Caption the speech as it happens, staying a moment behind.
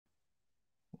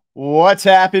What's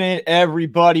happening,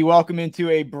 everybody? Welcome into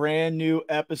a brand new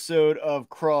episode of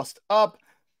Crossed Up.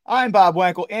 I'm Bob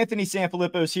Wankel. Anthony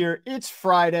Sanfilippo's here. It's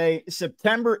Friday,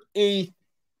 September 8th.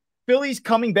 Phillies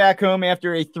coming back home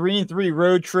after a 3-3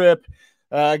 road trip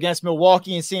against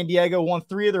Milwaukee and San Diego. Won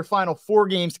three of their final four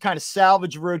games to kind of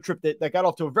salvage a road trip that got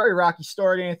off to a very rocky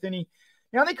start, Anthony.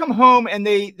 Now they come home and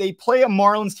they play a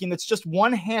Marlins team that's just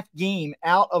one half game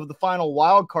out of the final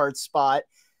wild card spot.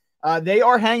 They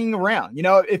are hanging around. You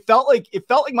know, it felt like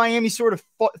Miami sort of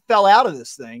fell out of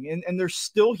this thing, and they're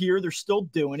still here. They're still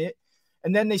doing it.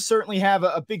 And then they certainly have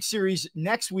a big series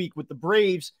next week with the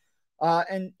Braves.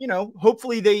 And, you know,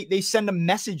 hopefully they send a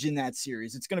message in that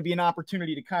series. It's going to be an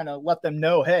opportunity to kind of let them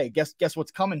know, hey, guess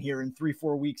what's coming here in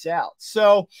 3-4 weeks out.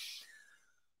 So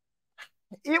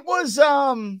it was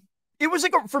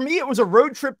like for me, it was a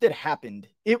road trip that happened.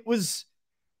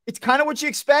 It's kind of what you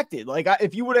expected. Like,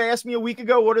 if you would have asked me a week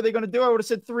ago, what are they going to do? I would have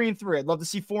said 3-3. I'd love to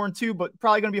see 4-2, but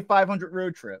probably going to be a 500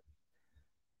 road trip.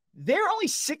 They're only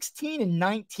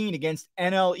 16-19 against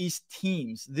NL East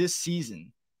teams this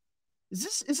season.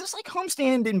 Is this like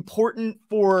homestand important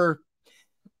for,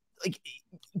 like,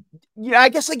 yeah, I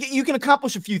guess like you can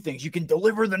accomplish a few things. You can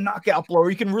deliver the knockout blow, or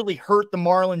you can really hurt the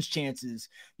Marlins' chances.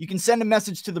 You can send a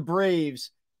message to the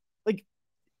Braves. Like,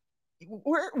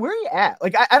 where are you at?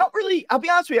 Like, I don't really, I'll be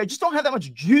honest with you, I just don't have that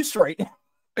much juice right now.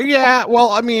 Yeah, well,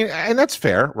 I mean, and that's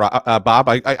fair, Bob.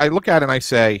 I look at it and I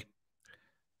say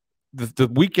the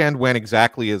weekend went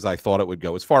exactly as I thought it would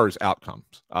go as far as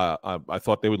outcomes. I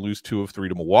thought they would lose 2 of 3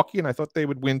 to Milwaukee, and I thought they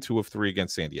would win 2 of 3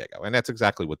 against San Diego, and that's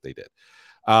exactly what they did.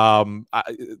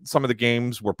 Some of the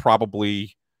games were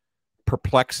probably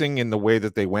perplexing in the way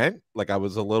that they went. Like, I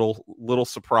was a little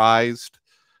surprised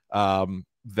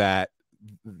that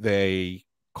they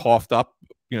coughed up,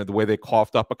 the way they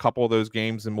coughed up a couple of those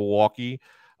games in Milwaukee.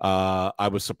 I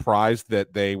was surprised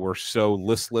that they were so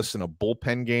listless in a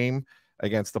bullpen game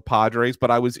against the Padres,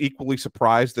 but I was equally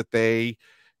surprised that they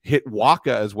hit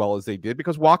Waka as well as they did,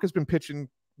 because Waka's been pitching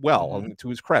well, to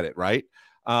his credit, right?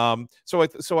 So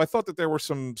I thought that there were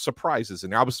some surprises,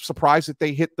 and I was surprised that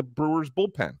they hit the Brewers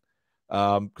bullpen.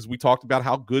 Because we talked about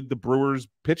how good the Brewers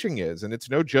pitching is, and it's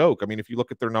no joke. I mean, if you look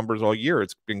at their numbers all year,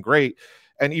 it's been great.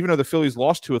 And even though the Phillies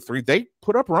lost 2 of 3, they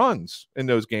put up runs in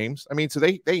those games. I mean, so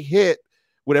they hit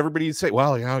what everybody would say,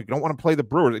 well, you don't want to play the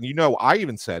Brewers. And, I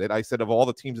even said it. I said, of all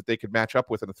the teams that they could match up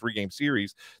with in a 3-game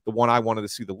series, the one I wanted to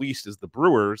see the least is the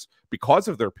Brewers because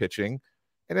of their pitching.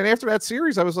 And then after that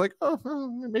series, I was like, oh, well,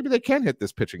 maybe they can hit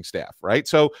this pitching staff, right?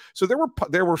 So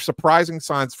there were surprising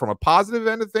signs from a positive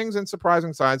end of things and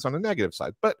surprising signs on the negative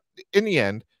side. But in the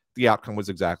end, the outcome was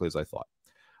exactly as I thought.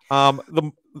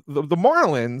 The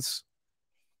Marlins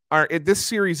this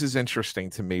series is interesting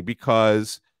to me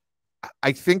because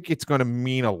I think it's going to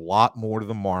mean a lot more to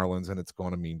the Marlins than it's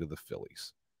going to mean to the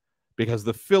Phillies, because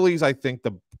the Phillies, I think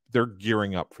they're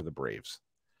gearing up for the Braves.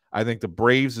 I think the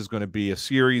Braves is going to be a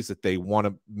series that they want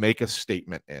to make a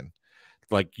statement in.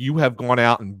 Like, you have gone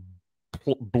out and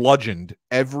bludgeoned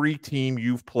every team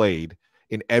you've played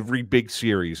in every big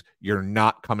series. You're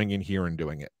not coming in here and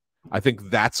doing it. I think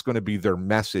that's going to be their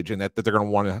message, and that they're going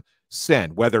to want to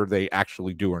send. Whether they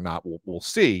actually do or not, we'll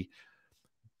see.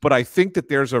 But I think that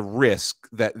there's a risk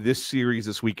that this series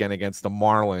this weekend against the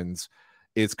Marlins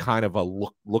is kind of a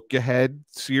look ahead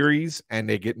series, and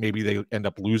maybe they end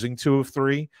up losing 2 of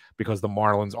 3 because the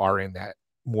Marlins are in that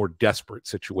more desperate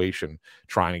situation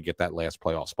trying to get that last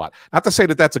playoff spot. Not to say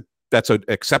that that's an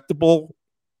acceptable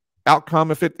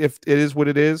outcome if it is what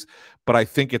it is, but I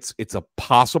think it's a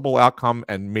possible outcome,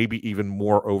 and maybe even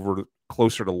more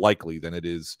closer to likely than it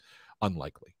is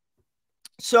unlikely.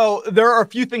 So there are a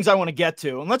few things I want to get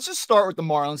to, and let's just start with the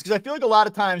Marlins, because I feel like a lot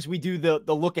of times we do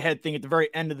the look ahead thing at the very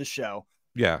end of the show.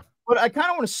 Yeah. But I kind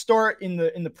of want to start in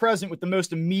the present with the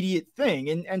most immediate thing.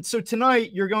 And so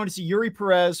tonight you're going to see Yuri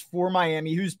Perez for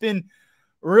Miami, who's been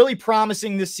really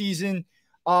promising this season.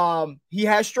 He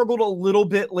has struggled a little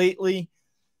bit lately.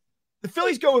 The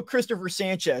Phillies go with Christopher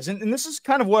Sanchez, and this is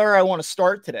kind of where I want to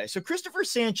start today. So Christopher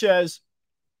Sanchez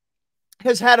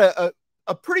has had a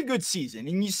pretty good season,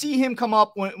 and you see him come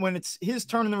up when it's his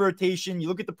turn in the rotation. You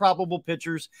look at the probable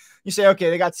pitchers, you say, okay,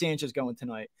 they got Sanchez going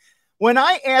tonight. When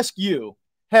I ask you,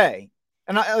 hey,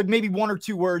 and I maybe 1 or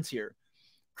 2 words here,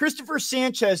 Christopher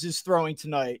Sanchez is throwing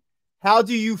tonight, how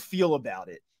do you feel about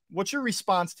it? What's your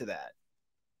response to that?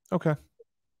 Okay.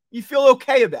 You feel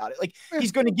okay about it? Like,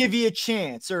 he's going to give you a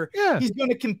chance, or he's going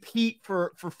to compete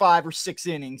for 5 or 6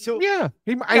 innings. So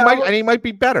he might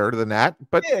be better than that,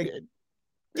 but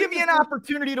give you an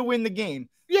opportunity to win the game.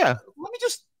 Yeah. Let me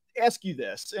just ask you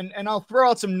this, and I'll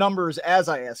throw out some numbers as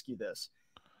I ask you this.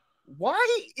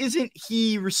 Why isn't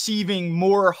he receiving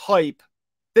more hype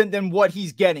than what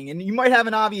he's getting. And you might have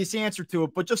an obvious answer to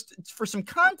it, but just for some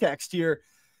context here,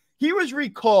 he was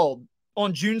recalled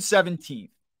on June 17th.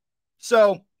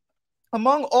 So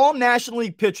among all National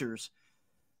League pitchers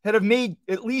that have made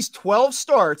at least 12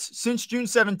 starts since June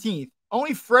 17th,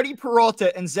 only Freddie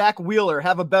Peralta and Zach Wheeler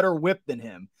have a better whip than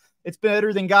him. It's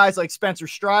better than guys like Spencer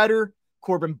Strider,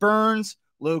 Corbin Burns,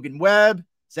 Logan Webb,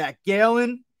 Zach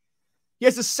Gallen. He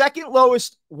has the second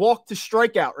lowest walk to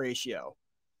strikeout ratio.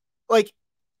 Like,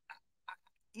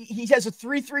 he has a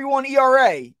 3.31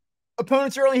 ERA.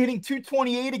 Opponents are only hitting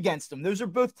 228 against him. Those are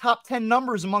both top 10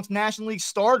 numbers amongst National League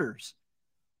starters.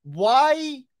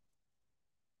 Why,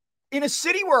 in a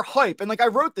city where hype, and like I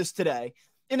wrote this today,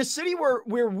 in a city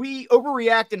where we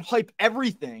overreact and hype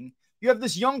everything, you have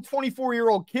this young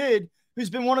 24-year-old kid who's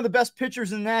been one of the best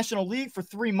pitchers in the National League for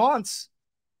 3 months,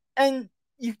 and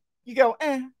you go,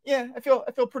 yeah, I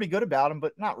feel pretty good about him,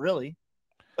 but not really.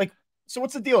 Like, so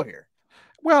what's the deal here?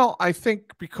 Well, I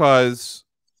think because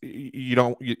you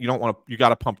don't want to, you got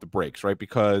to pump the brakes, right?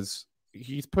 Because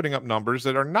he's putting up numbers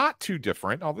that are not too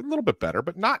different, a little bit better,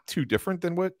 but not too different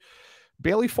than what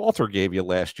Bailey Falter gave you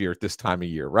last year at this time of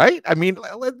year, right? I mean,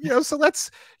 so let's,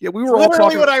 we were all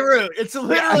talking. What I wrote. It's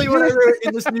literally what I wrote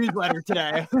in this newsletter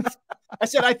today. I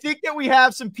said, I think that we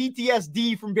have some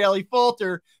PTSD from Bailey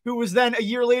Falter, who was then a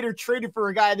year later traded for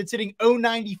a guy that's hitting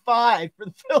 0.95 for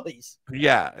the Phillies.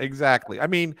 Yeah, exactly. I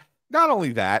mean, not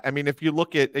only that, I mean, if you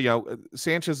look at,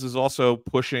 Sanchez is also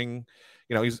pushing,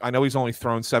 I know he's only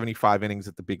thrown 75 innings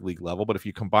at the big league level, but if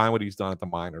you combine what he's done at the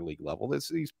minor league level,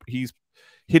 he's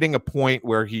hitting a point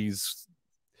where he's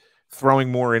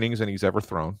throwing more innings than he's ever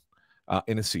thrown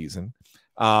in a season.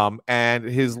 And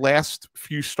his last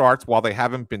few starts, while they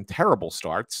haven't been terrible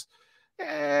starts,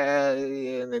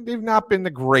 they've not been the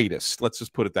greatest. Let's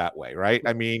just put it that way, right?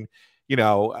 I mean,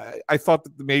 I thought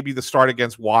that maybe the start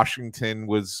against Washington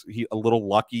was a little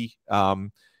lucky.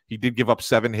 He did give up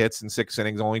 7 hits in 6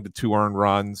 innings, only the 2 earned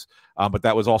runs. But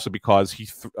that was also because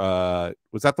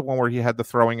was that the one where he had the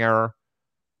throwing error?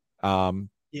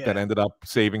 That ended up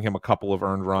saving him a couple of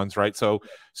earned runs, right?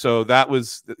 So that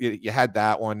was, you had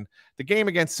that one. The game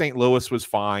against St. Louis was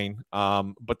fine,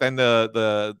 but then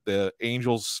the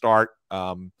Angels start.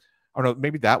 Oh no,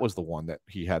 maybe that was the one that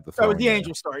he had the. That was the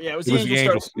Angels start. Yeah, it was the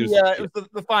Angels start. It was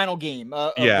the final game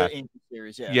of the Angels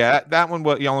series. Yeah, that one.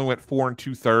 He only went 4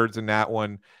 2/3 in that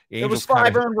one. It was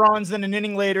 5 earned runs. Then an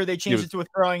inning later, they changed it to a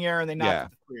throwing error, and they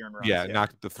knocked it to 3 earned runs. Yeah,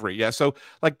 knocked it to 3. Yeah, so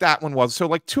like that one was. So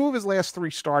like 2 of his last 3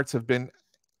 starts have been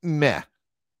meh,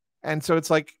 and so it's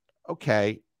like,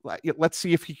 okay, let's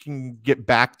see if he can get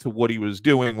back to what he was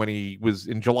doing when he was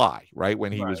in July, right?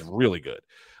 When he was really good.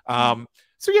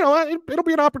 So it'll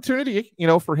be an opportunity,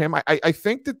 for him. I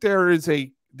think that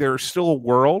there's still a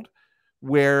world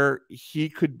where he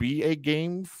could be a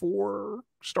Game 4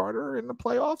 starter in the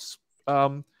playoffs.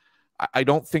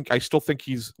 I still think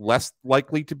he's less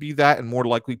likely to be that and more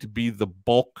likely to be the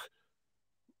bulk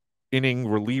inning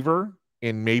reliever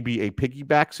in maybe a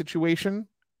piggyback situation.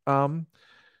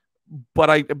 But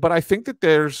I think that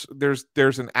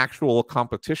there's an actual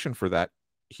competition for that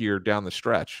here down the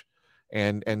stretch,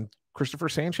 and Christopher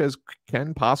Sanchez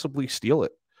can possibly steal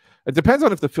it. It depends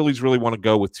on if the Phillies really want to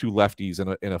go with 2 lefties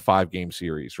in a 5-game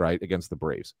series, right, against the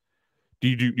Braves. Do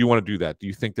you want to do that? Do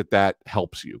you think that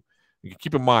helps you? You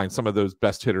keep in mind some of those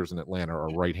best hitters in Atlanta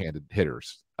are right-handed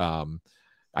hitters.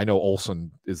 I know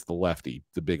Olson is the lefty,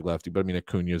 the big lefty, but I mean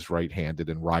Acuna's right-handed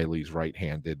and Riley's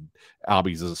right-handed.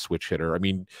 Albies is a switch hitter. I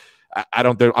mean, I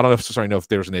don't necessarily know if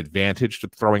there's an advantage to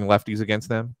throwing lefties against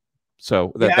them.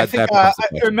 So I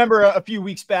remember a few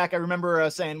weeks back, I remember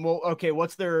saying, well, okay,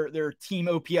 what's their team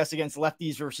OPS against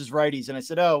lefties versus righties? And I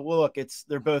said, oh, well, look,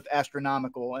 they're both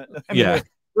astronomical. I mean,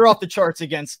 they're off the charts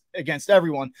against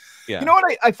everyone. Yeah. You know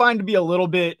what I find to be a little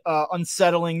bit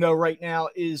unsettling though right now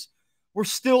is we're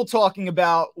still talking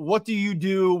about what do you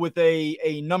do with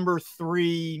a number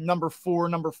 3, number 4,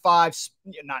 number 5,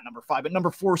 not number 5, but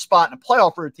number 4 spot in a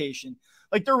playoff rotation.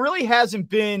 Like there really hasn't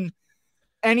been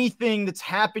anything that's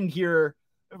happened here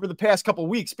over the past couple of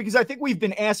weeks, because I think we've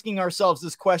been asking ourselves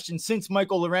this question since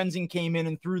Michael Lorenzen came in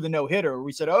and threw the no-hitter.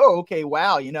 We said, oh, okay,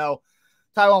 wow,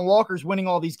 Taijuan Walker's winning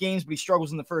all these games, but he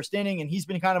struggles in the first inning, and he's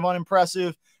been kind of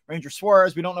unimpressive. Ranger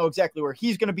Suarez, we don't know exactly where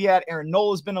he's going to be at. Aaron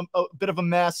Nola's been a bit of a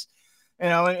mess,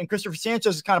 and Christopher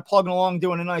Sanchez is kind of plugging along,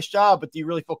 doing a nice job, but do you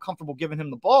really feel comfortable giving him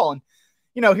the ball? And,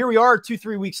 here we are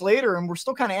 2-3 weeks later, and we're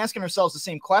still kind of asking ourselves the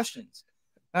same questions.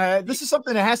 This is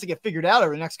something that has to get figured out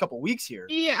over the next couple of weeks here.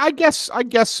 Yeah, I guess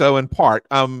so in part.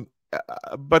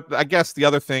 But I guess the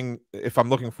other thing, if I'm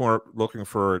looking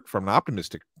for it from an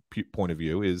optimistic point of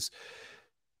view, is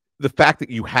the fact that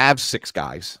you have 6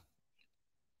 guys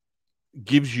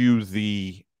gives you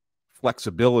the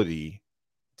flexibility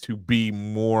to be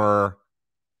more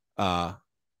to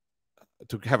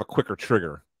have a quicker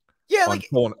trigger Yeah, on like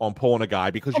pulling a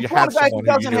guy because I'm you pulling have a guy who someone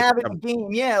who you doesn't know have can it in come. the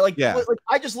game. Yeah, like, Yeah,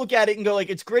 I just look at it and go, like,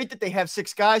 it's great that they have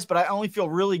 6 guys, but I only feel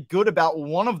really good about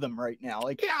one of them right now.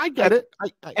 Like, yeah, I get I it.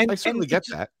 I and certainly it get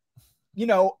just, that.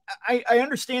 I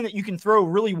understand that you can throw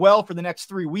really well for the next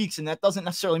 3 weeks, and that doesn't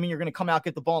necessarily mean you're going to come out,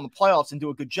 get the ball in the playoffs, and do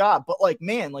a good job. But like,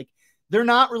 man, like they're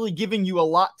not really giving you a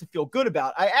lot to feel good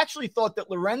about. I actually thought that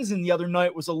Lorenzen the other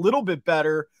night was a little bit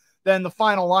better than the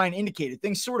final line indicated.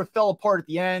 Things sort of fell apart at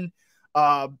the end.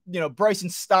 Bryson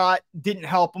Stott didn't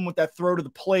help him with that throw to the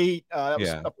plate. That was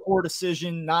Yeah, a poor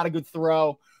decision, not a good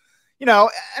throw. I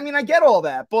mean, I get all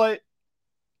that, but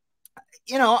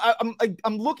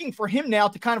I'm looking for him now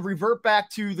to kind of revert back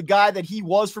to the guy that he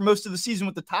was for most of the season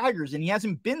with the Tigers, and he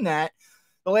hasn't been that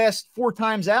the last 4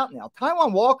 times out now.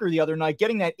 Taijuan Walker the other night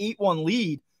getting that 8-1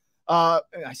 lead. I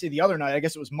say the other night, I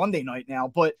guess it was Monday night now,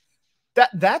 but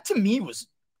that to me was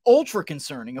ultra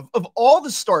concerning. Of all the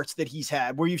starts that he's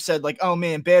had, where you've said like, oh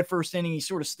man, bad first inning, he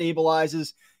sort of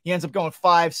stabilizes, he ends up going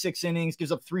 5-6 innings,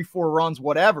 gives up 3-4 runs,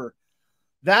 whatever.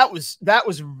 That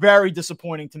was very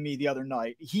disappointing to me the other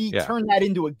night. He yeah, turned that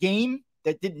into a game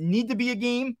that didn't need to be a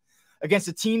game against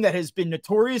a team that has been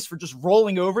notorious for just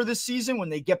rolling over this season when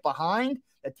they get behind.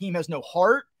 That team has no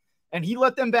heart, and he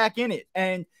let them back in it.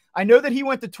 And I know that he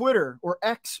went to Twitter or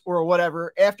X or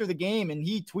whatever after the game, and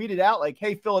he tweeted out like,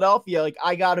 "Hey, Philadelphia, like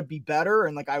I got to be better,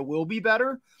 and like I will be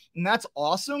better," and that's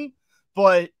awesome.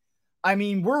 But I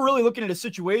mean, we're really looking at a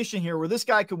situation here where this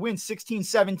guy could win 16,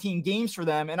 17 games for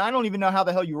them. And I don't even know how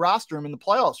the hell you roster him in the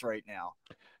playoffs right now.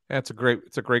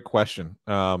 it's a great question.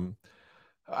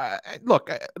 Look,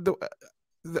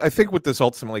 I think what this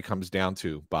ultimately comes down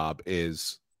to, Bob,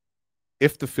 is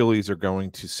if the Phillies are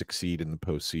going to succeed in the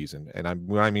postseason, and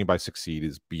what I mean by succeed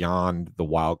is beyond the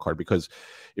wild card, because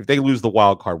if they lose the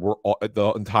wild card,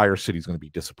 the entire city is going to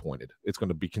be disappointed. It's going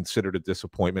to be considered a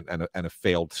disappointment and a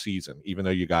failed season. Even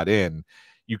though you got in,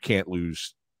 you can't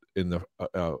lose in the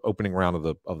opening round of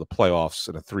the playoffs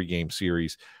in a 3-game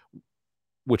series,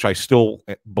 which I still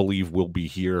believe will be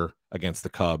here against the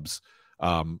Cubs.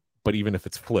 But even if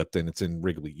it's flipped and it's in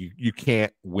Wrigley, you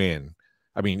can't win.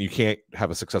 I mean, you can't have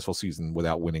a successful season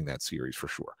without winning that series for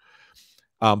sure.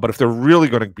 But if they're really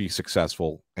going to be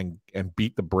successful and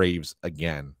beat the Braves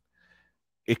again,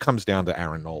 it comes down to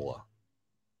Aaron Nola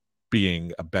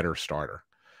being a better starter.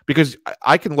 Because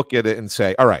I can look at it and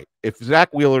say, all right, if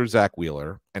Zach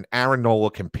Wheeler, and Aaron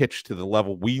Nola can pitch to the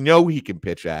level we know he can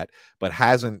pitch at, but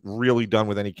hasn't really done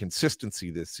with any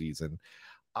consistency this season,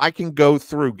 I can go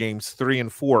through games 3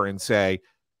 and 4 and say,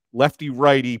 lefty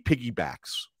righty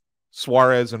piggybacks,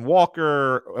 Suarez and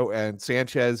Walker, and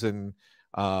Sanchez and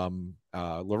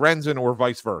Lorenzen, or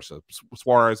vice versa,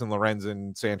 Suarez and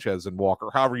Lorenzen, Sanchez and Walker,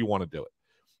 however you want to do it.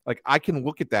 Like, I can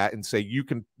look at that and say you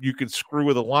can screw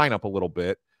with a lineup a little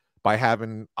bit by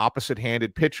having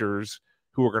opposite-handed pitchers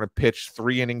who are going to pitch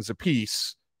 3 innings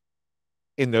apiece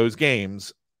in those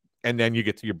games, and then you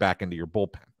get to your back into your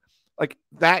bullpen. Like,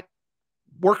 that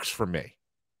works for me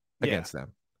against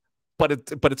them. But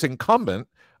it's incumbent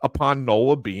upon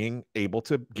Nola being able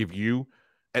to give you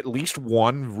at least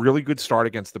one really good start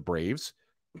against the Braves,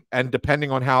 and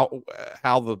depending on how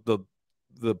the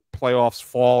playoffs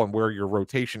fall and where your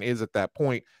rotation is at that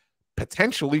point,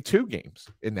 potentially 2 games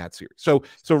in that series. So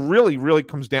really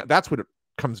comes down. That's what it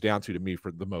comes down to me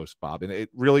for the most, Bob. And it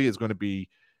really is going to be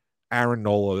Aaron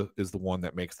Nola is the one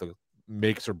that makes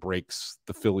or breaks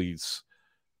the Phillies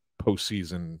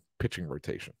postseason pitching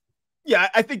rotation. Yeah,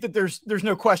 I think that there's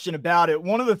no question about it.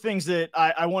 One of the things that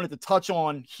I wanted to touch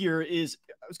on here is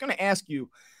I was going to ask you,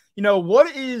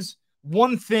 what is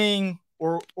one thing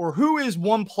or who is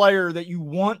one player that you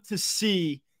want to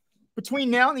see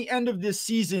between now and the end of this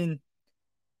season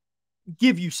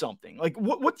give you something? Like,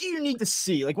 what do you need to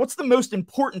see? Like, what's the most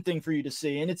important thing for you to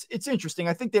see? And it's interesting.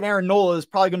 I think that Aaron Nola is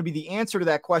probably going to be the answer to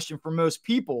that question for most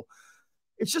people.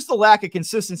 It's just the lack of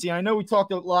consistency. I know we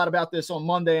talked a lot about this on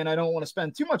Monday, and I don't want to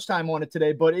spend too much time on it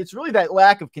today, but it's really that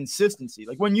lack of consistency.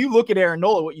 Like, when you look at Aaron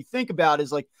Nola, what you think about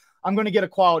is like, I'm going to get a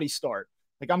quality start.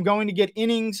 Like, I'm going to get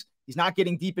innings. He's not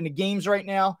getting deep into games right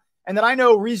now. And that I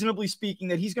know, reasonably speaking,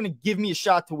 that he's going to give me a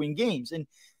shot to win games. And,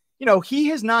 he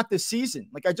has not this season.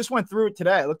 Like, I just went through it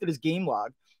today. I looked at his game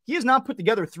log. He has not put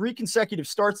together 3 consecutive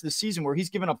starts this season where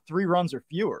he's given up 3 runs or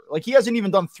fewer. Like, he hasn't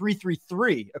even done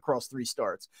 3-3-3 across 3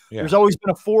 starts. Yeah. There's always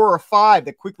been a 4 or a 5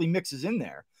 that quickly mixes in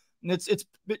there. And it's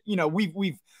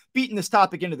we've beaten this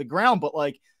topic into the ground, but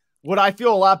like, would I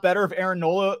feel a lot better if Aaron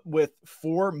Nola with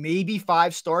 4, maybe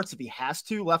 5 starts, if he has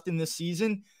to, left in this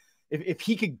season, if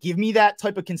he could give me that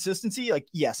type of consistency, like,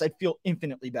 yes, I'd feel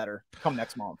infinitely better come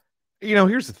next month.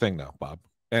 Here's the thing, though, Bob,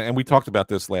 and we talked about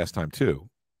this last time too,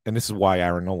 and this is why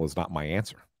Aaron Nola is not my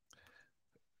answer,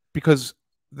 because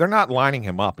they're not lining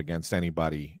him up against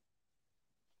anybody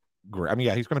great. I mean,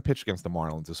 yeah, he's going to pitch against the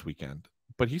Marlins this weekend,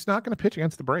 but he's not going to pitch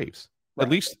against the Braves. Right.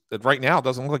 At least right now, it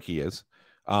doesn't look like he is.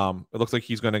 It looks like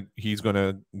he's gonna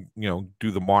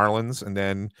do the Marlins, and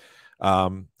then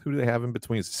who do they have in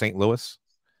between? Is it St. Louis?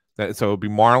 So it would be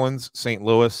Marlins, St.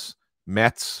 Louis,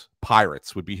 Mets,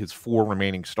 Pirates would be his 4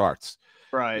 remaining starts.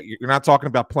 Right. You're not talking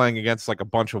about playing against like a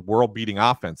bunch of world-beating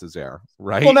offenses there,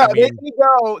 right? Well, no, I mean,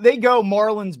 they go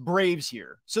Marlins, Braves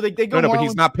here. So they go. No, Marlins. But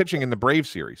he's not pitching in the Braves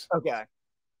series. Okay.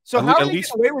 So how are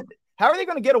they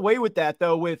going to get away with that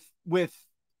though? With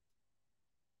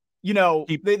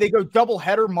they go double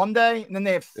header Monday, and then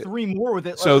they have 3 more with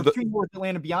it. So 2 more with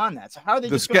Atlanta beyond that. So how are they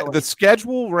the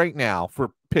schedule right now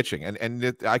for pitching? And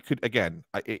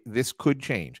this could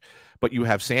change, but you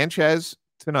have Sanchez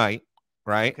tonight,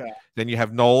 right? Okay. Then you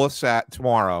have Nola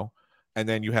tomorrow, and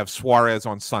then you have Suarez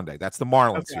on Sunday. That's the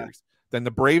Marlins series. Then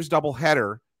the Braves double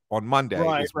header on Monday.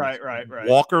 Right.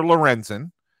 Walker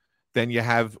Lorenzen. Then you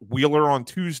have Wheeler on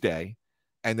Tuesday,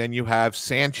 and then you have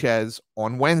Sanchez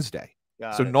on Wednesday.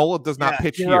 So Nola does not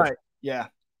pitch here. Right. Yeah.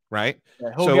 Right? Yeah,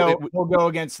 he'll go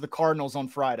against the Cardinals on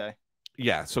Friday.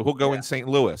 Yeah, so he'll go in St.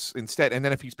 Louis instead. And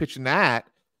then if he's pitching that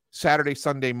Saturday,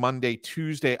 Sunday, Monday,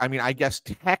 Tuesday, I mean, I guess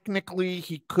technically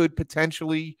he could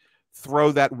potentially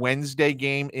throw that Wednesday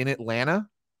game in Atlanta.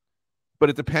 But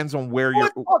it depends on where you're.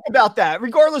 Let's talk about that,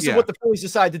 regardless of what the Phillies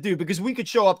decide to do, because we could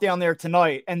show up down there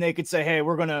tonight and they could say, "Hey,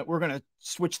 we're gonna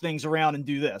switch things around and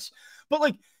do this." But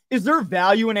like, is there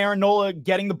value in Aaron Nola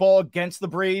getting the ball against the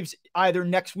Braves either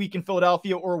next week in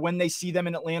Philadelphia or when they see them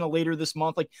in Atlanta later this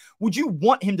month? Like, would you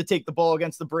want him to take the ball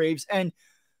against the Braves? And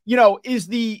is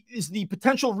the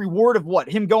potential reward of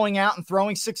him going out and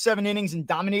throwing 6-7 innings and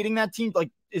dominating that team?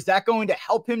 Like, is that going to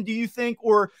help him? Do you think,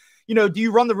 or do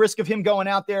you run the risk of him going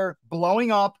out there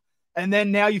blowing up, and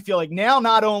then now you feel like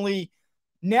not only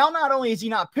has he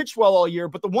not pitched well all year,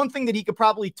 but the one thing that he could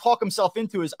probably talk himself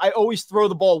into is I always throw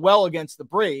the ball well against the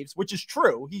Braves, which is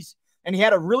true. He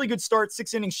had a really good start,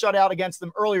 6 innings shutout against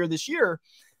them earlier this year.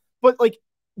 But like,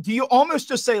 do you almost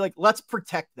just say like, let's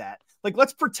protect that? Like,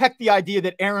 let's protect the idea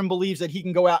that Aaron believes that he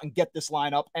can go out and get this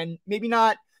lineup and maybe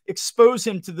not expose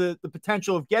him to the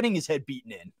potential of getting his head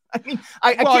beaten in. I mean,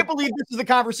 I can't believe this is the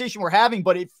conversation we're having,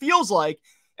 but it feels like,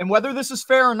 and whether this is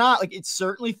fair or not, like, it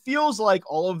certainly feels like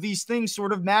all of these things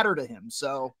sort of matter to him.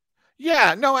 So,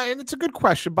 yeah, no, and it's a good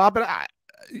question, Bob. But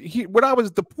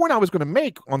the point I was going to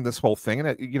make on this whole thing,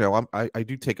 and I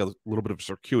do take a little bit of a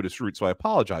circuitous route, so I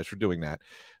apologize for doing that.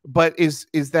 But is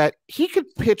that he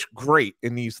could pitch great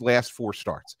in these last 4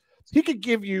 starts. He could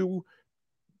give you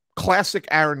classic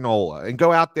Aaron Nola and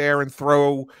go out there and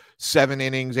throw 7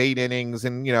 innings, 8 innings,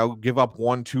 and give up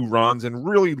 1-2 runs and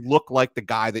really look like the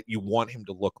guy that you want him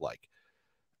to look like.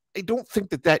 I don't think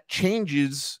that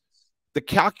changes the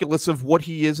calculus of what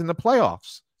he is in the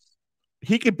playoffs.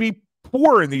 He could be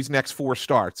poor in these next 4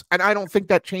 starts, and I don't think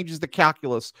that changes the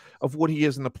calculus of what he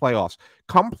is in the playoffs.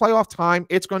 Come playoff time,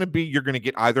 it's going to be you're going to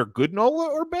get either good Nola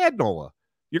or bad Nola.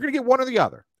 You're going to get one or the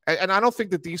other, and I don't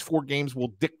think that these 4 games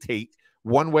will dictate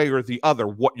one way or the other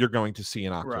what you're going to see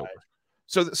in October.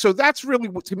 Right. So that's really,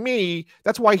 to me,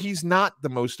 that's why he's not the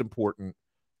most important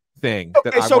thing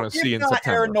that I want to see in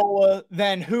September. Aaron Nola,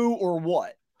 then who or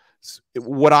what?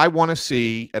 What I want to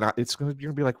see, and you're going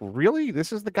to be like, really?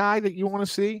 This is the guy that you want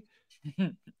to see?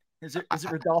 Is it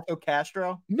Rodolfo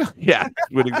Castro? No, yeah,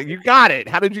 you got it.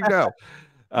 How did you know?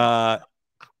 I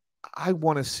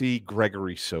want to see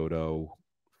Gregory Soto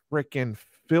frickin'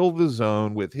 fill the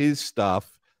zone with his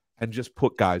stuff and just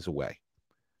put guys away.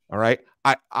 All right.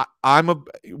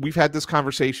 We've had this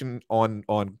conversation on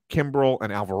Kimbrel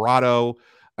and Alvarado,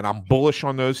 and I'm bullish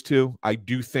on those 2. I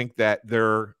do think that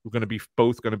they're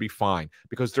both going to be fine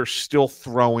because they're still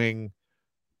throwing.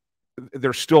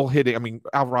 They're still hitting. I mean,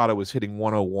 Alvarado was hitting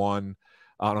 101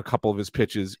 on a couple of his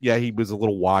pitches. Yeah, he was a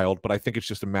little wild, but I think it's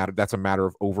just that's a matter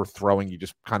of overthrowing. You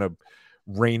just kind of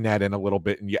rein that in a little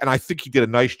bit. And I think he did a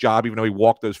nice job, even though he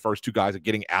walked those first 2 guys, of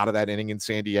getting out of that inning in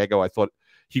San Diego. I thought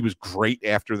he was great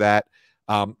after that.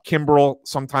 Kimbrel,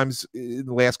 sometimes in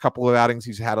the last couple of outings,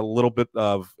 he's had a little bit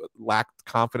of lacked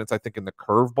confidence, I think, in the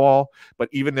curveball. But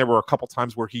even there were a couple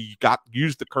times where he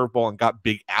used the curveball and got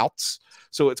big outs.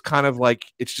 So it's kind of like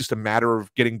it's just a matter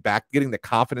of getting the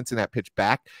confidence in that pitch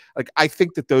back. Like, I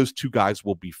think that those 2 guys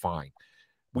will be fine.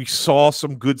 We saw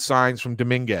some good signs from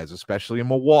Dominguez, especially in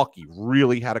Milwaukee.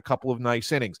 Really had a couple of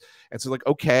nice innings. And so, like,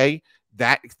 okay,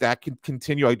 that can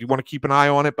continue. I do want to keep an eye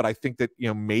on it, but I think that,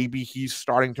 maybe he's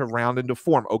starting to round into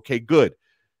form. Okay, good.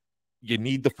 You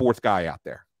need the fourth guy out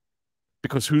there,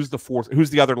 because who's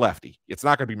the other lefty? It's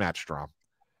not going to be Matt Strom,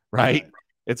 right?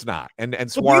 It's not.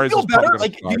 And Suarez is better.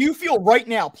 Like, do you feel right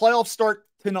now? Playoffs start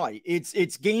tonight.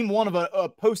 It's game one of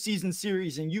a postseason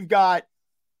series, and you've got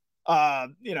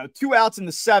 2 outs in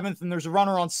the seventh, and there's a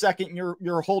runner on second, and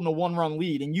you're holding a 1-run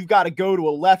lead, and you've got to go to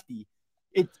a lefty.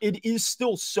 It is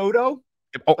still Soto.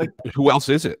 Who else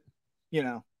is it?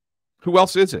 Who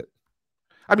else is it?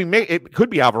 I mean, it could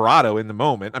be Alvarado in the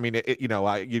moment. I mean, I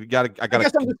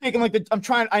guess I'm just thinking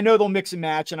I know they'll mix and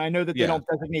match, and I know that they don't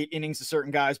designate innings to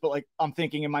certain guys, but I'm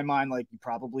thinking in my mind, you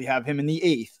probably have him in the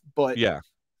 8th, but yeah.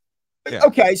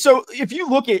 Okay. So if you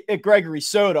look at Gregory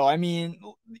Soto, I mean,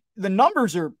 the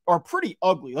numbers are pretty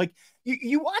ugly. Like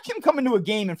you watch him come into a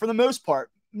game, and for the most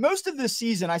part, most of this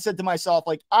season, I said to myself,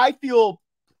 I feel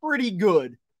pretty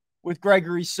good with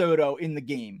Gregory Soto in the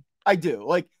game. I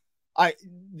do.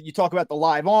 You talk about the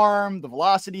live arm, the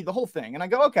velocity, the whole thing. And I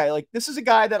go, okay, this is a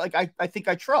guy that I think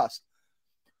I trust.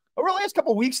 Over the last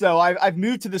couple of weeks, though, I've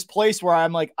moved to this place where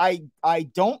I'm I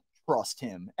don't trust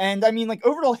him. And I mean,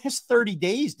 over the last 30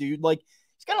 days, dude,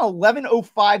 he's got an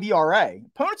 11.05 ERA.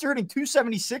 Opponents are hitting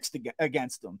 276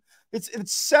 against him. It's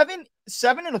 7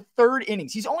 1/3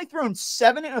 innings. He's only thrown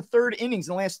 7 1/3 innings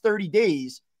in the last 30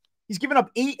 days. He's given up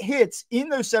 8 hits in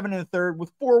those 7 1/3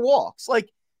 with 4 walks.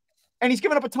 And he's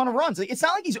given up a ton of runs. It's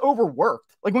not like he's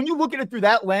overworked. When you look at it through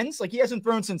that lens, he hasn't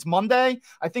thrown since Monday.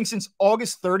 I think since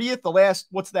August 30th, the last,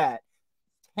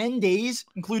 10 days,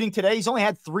 including today. He's only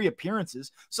had 3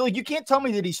 appearances. So you can't tell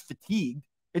me that he's fatigued.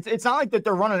 It's not like that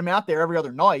they're running him out there every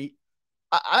other night.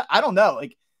 I don't know.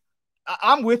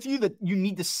 I'm with you that you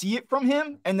need to see it from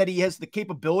him and that he has the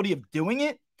capability of doing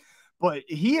it. But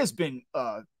he has been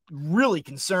really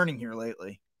concerning here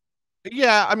lately.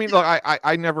 Yeah, I mean, look,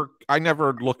 I never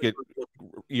look at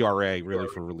ERA really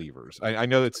for relievers. I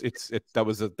know that's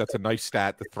a nice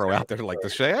stat to throw out there, to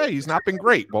say, hey, he's not been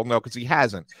great. Well, no, because he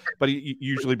hasn't. But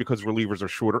usually because relievers are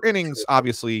shorter innings,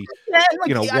 obviously. Yeah,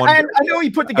 I know he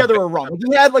put together a run.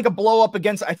 He had a blow up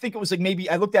against. I think it was maybe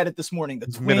I looked at it this morning. The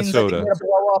Twins, Minnesota. He had a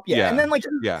blow up. Yeah, and then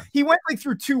he went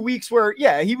through 2 weeks where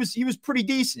he was pretty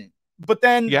decent. But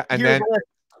then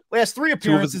last 3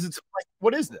 appearances, it's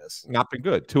what is this? Not been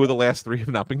good. 2 of the last 3 have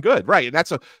not been good. Right. And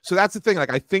so that's the thing.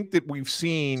 I think that we've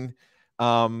seen,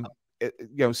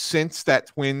 since that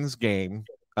Twins game,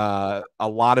 a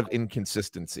lot of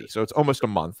inconsistency. So it's almost a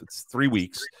month. It's 3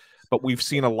 weeks, but we've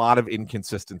seen a lot of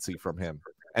inconsistency from him.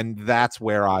 And that's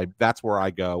where I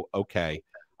go, okay,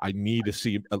 I need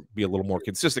to be a little more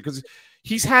consistent, because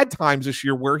he's had times this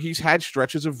year where he's had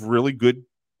stretches of really good.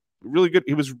 He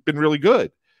been really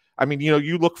good. I mean,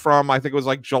 you look from, I think it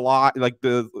was July,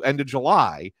 the end of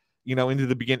July, into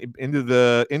the beginning, into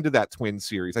that Twins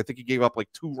series. I think he gave up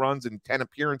 2 runs in 10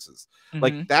 appearances.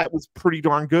 Mm-hmm. That was pretty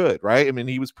darn good, right? I mean,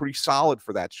 he was pretty solid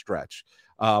for that stretch,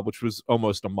 which was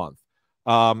almost a month.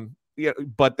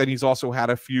 But then he's also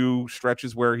had a few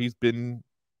stretches where he's been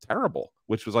terrible,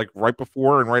 which was right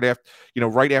before and right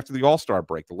after the All-Star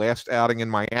break, the last outing in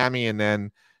Miami, and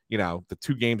then the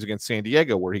 2 games against San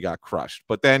Diego where he got crushed.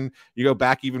 But then you go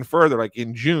back even further,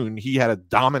 in June, he had a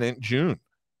dominant June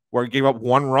where he gave up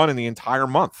 1 run in the entire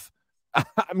month.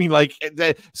 I mean,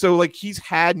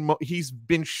 he's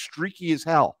been streaky as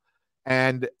hell.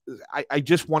 And I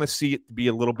just want to see it be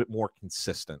a little bit more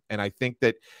consistent. And I think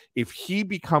that if he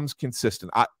becomes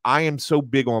consistent, I am so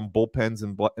big on bullpens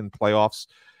and playoffs.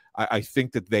 I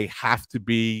think that they have to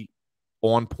be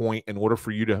on point in order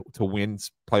for you to win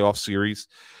playoff series.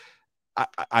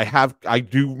 I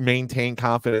do maintain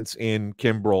confidence in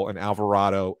Kimbrel and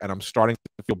Alvarado, and I'm starting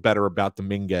to feel better about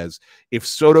Dominguez. If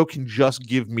Soto can just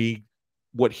give me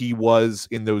what he was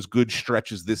in those good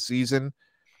stretches this season,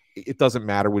 it doesn't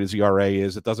matter what his ERA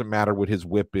is. It doesn't matter what his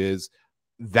WHIP is.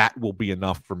 That will be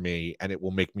enough for me, and it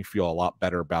will make me feel a lot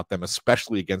better about them,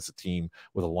 especially against a team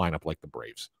with a lineup like the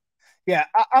Braves. Yeah,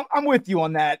 I'm with you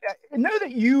on that. I know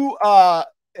that you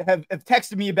have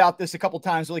texted me about this a couple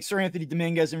times, Sir Anthony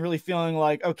Dominguez, and really feeling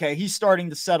okay, he's starting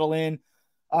to settle in.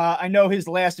 I know his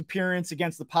last appearance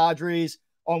against the Padres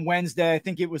on Wednesday, I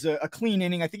think it was a clean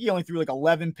inning. I think he only threw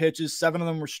 11 pitches. 7 of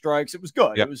them were strikes. It was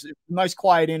good. Yep. It was a nice,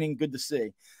 quiet inning. Good to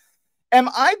see. Am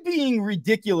I being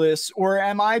ridiculous, or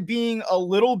am I being a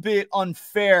little bit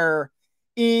unfair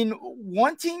in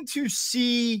wanting to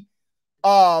see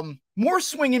more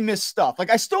swing and miss stuff?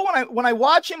 I still, when I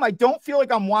watch him, I don't feel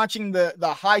like I'm watching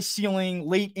the high ceiling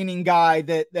late inning guy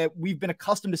that we've been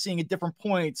accustomed to seeing at different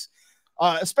points,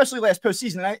 especially last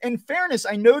postseason. And in fairness,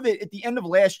 I know that at the end of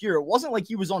last year, it wasn't like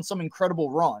he was on some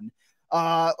incredible run.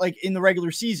 like in the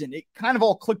regular season. It kind of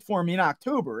all clicked for me in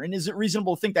October. And is it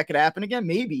reasonable to think that could happen again?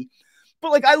 Maybe.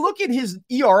 But like I look at his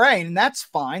ERA and that's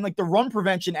fine. Like the run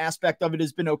prevention aspect of it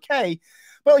has been okay.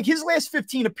 But like his last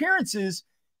 15 appearances,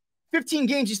 15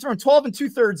 games, he's thrown 12 and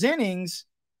 2/3 innings.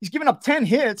 He's given up 10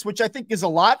 hits, which I think is a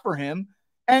lot for him.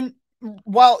 And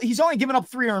while he's only given up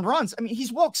 3 earned runs, I mean,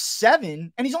 he's walked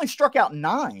 7 and he's only struck out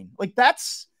 9. Like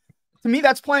that's, to me,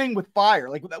 that's playing with fire.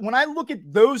 Like when I look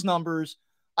at those numbers,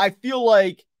 I feel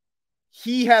like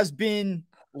he has been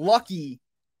lucky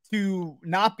to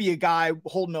not be a guy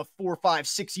holding a 4, 5,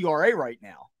 6 ERA right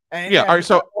now. And yeah, all right,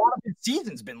 so a lot of his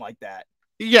season's been like that.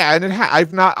 Yeah, and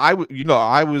I've not. I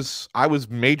was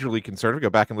majorly concerned. Go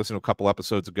back and listen to a couple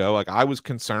episodes ago. Like I was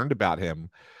concerned about him,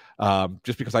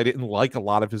 just because I didn't like a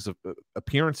lot of his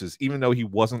appearances, even though he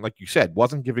wasn't, like you said,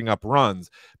 wasn't giving up runs.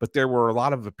 But there were a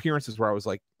lot of appearances where I was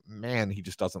like, man, he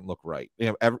just doesn't look right.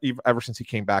 You know, ever since he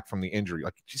came back from the injury,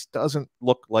 like he just doesn't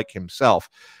look like himself.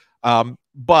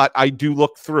 But I do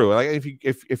look through. Like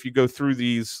if you go through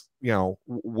these, you know,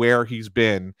 where he's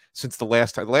been since the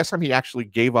last time he actually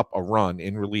gave up a run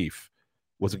in relief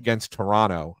was against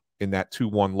Toronto in that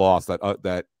 2-1 loss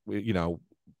that you know,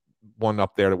 one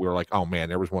up there that we were like, oh man,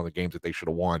 there was one of the games that they should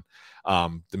have won.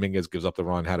 Dominguez gives up the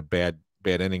run, had a bad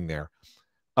inning there.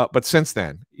 But since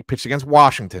then, he pitched against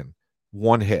Washington,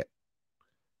 1 hit.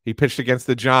 He pitched against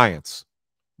the Giants,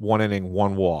 1 inning,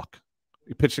 1 walk.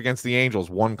 He pitched against the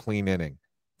Angels, 1 clean inning.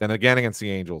 Then again against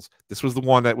the Angels. This was the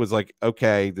one that was like,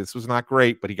 okay, this was not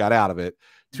great, but he got out of it.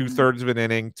 2/3 of an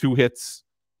inning, 2 hits.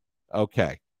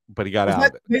 Okay, but he got out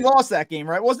of it. They lost that game,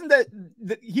 right? Wasn't that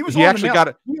he was? He actually got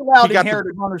it. He allowed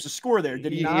inherited runners to score there,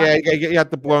 did he not? Yeah, he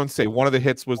got the blown save. One of the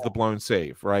hits was the blown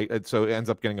save, right? And so it ends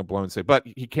up getting a blown save. But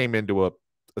he came into a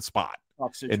spot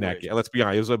in that game. Let's be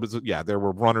honest. It was there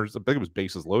were runners. I think it was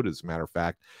bases loaded, as a matter of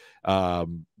fact,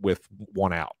 with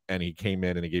 1 out, and he came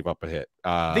in and he gave up a hit.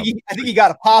 I think he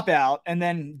got a pop out and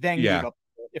then gave up.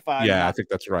 I think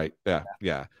that's right.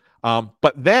 Yeah.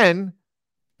 But then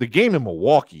the game in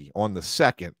Milwaukee on the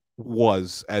 2nd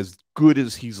was as good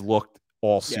as he's looked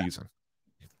all season.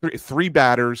 3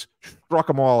 batters, struck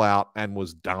them all out, and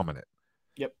was dominant.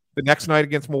 Yep. The next night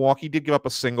against Milwaukee, he did give up a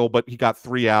single, but he got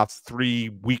 3 outs, 3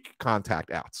 weak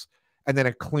contact outs, and then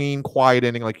a clean, quiet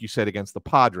inning, like you said, against the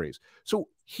Padres. So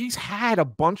he's had a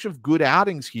bunch of good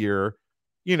outings here,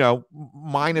 you know,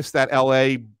 minus that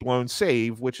LA blown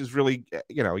save, which is really,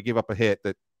 you know, he gave up a hit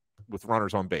that with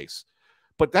runners on base.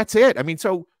 But that's it. I mean,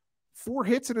 so 4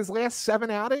 hits in his last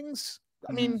 7 outings.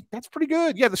 I mean, that's pretty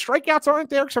good. Yeah, the strikeouts aren't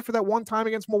there except for that one time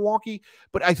against Milwaukee.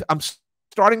 But I'm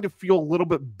starting to feel a little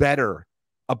bit better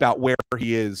about where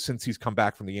he is since he's come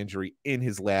back from the injury in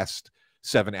his last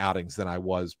 7 outings than I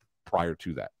was prior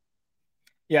to that.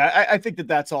 Yeah, I think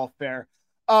that's all fair.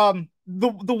 The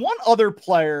one other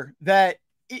player that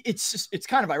it's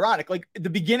kind of ironic. Like at the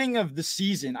beginning of the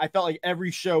season, I felt like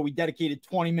every show we dedicated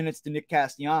 20 minutes to Nick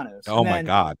Castellanos. Oh my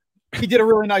God. He did a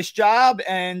really nice job.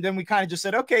 And then we kind of just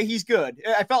said, okay, he's good.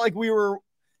 I felt like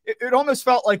it almost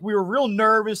felt like we were real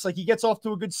nervous. Like he gets off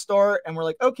to a good start and we're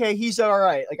like, okay, he's all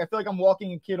right. Like I feel like I'm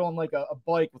walking a kid on like a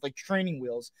bike with like training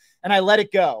wheels, and I let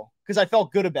it go because I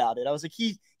felt good about it. I was like,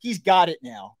 he's got it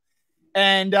now.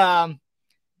 And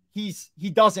he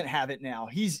doesn't have it now.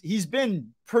 He's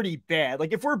been pretty bad.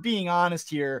 Like if we're being honest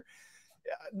here,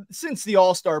 since the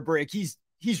All-Star break, he's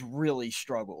really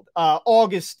struggled.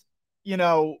 August, you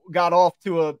know, got off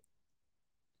to a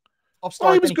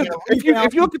Well, he was good. If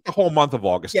you look at the whole month of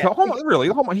August, the whole month,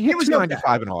 he hit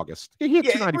 295 in August. He hit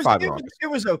 295 in August. It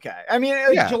was okay. I mean,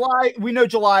 July, we know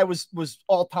July was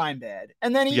all-time bad.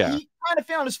 And then he kind of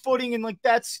found his footing, and like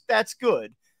that's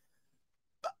good.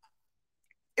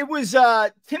 It was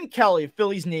Tim Kelly of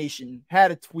Phillies Nation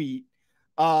had a tweet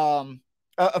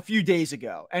a few days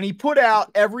ago, and he put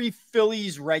out every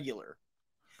Phillies regular.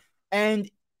 And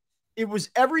it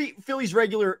was every Phillies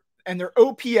regular and their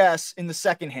OPS in the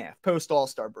second half post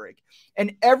All-Star break.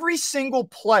 And every single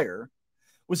player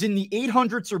was in the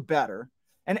 800s or better.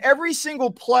 And every single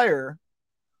player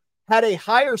had a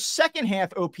higher second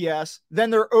half OPS than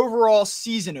their overall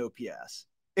season OPS,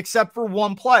 except for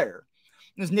one player.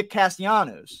 It was Nick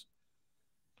Castellanos.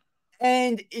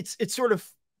 And it's sort of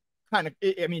kind of,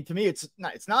 I mean, to me, it's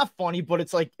not funny, but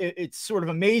it's like, it's sort of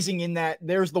amazing in that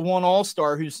there's the one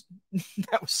all-star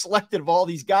that was selected of all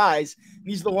these guys.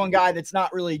 He's the one guy that's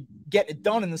not really getting it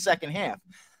done in the second half.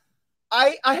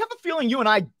 I have a feeling you and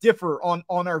I differ on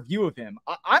our view of him.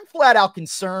 I'm flat out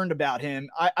concerned about him.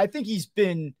 I think he's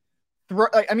been,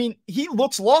 I mean, he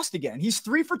looks lost again. He's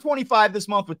 3 for 25 this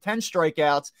month with 10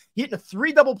 strikeouts. He hit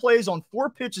 3 double plays on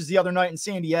 4 pitches the other night in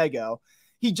San Diego.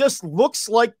 He just looks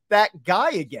like that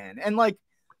guy again. And like,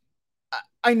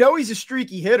 I know he's a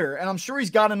streaky hitter, and I'm sure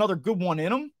he's got another good one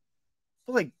in him.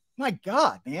 But like, my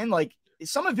God, man, like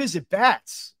some of his at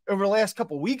bats over the last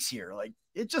couple of weeks here, like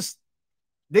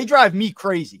they drive me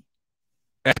crazy.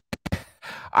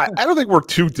 I don't think we're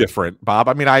too different, Bob.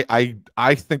 I mean,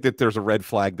 I think that there's a red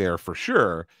flag there for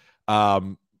sure,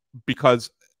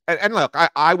 because and look,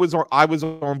 I was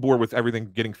on board with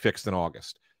everything getting fixed in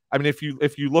August. I mean, if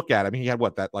you look at it, I mean, he had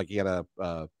he had a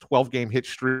 12-game hit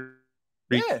streak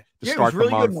Yeah, to it was start the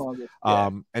really good month, in August. Yeah.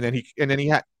 and then he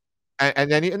had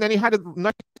and then he had a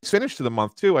nice finish to the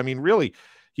month too. I mean, really,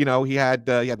 he had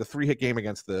the 3-hit game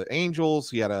against the Angels.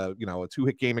 He had a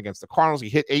 2-hit game against the Cardinals. He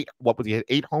hit 8. What was he hit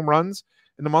 8 home runs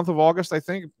in the month of August, I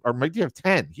think, or maybe he have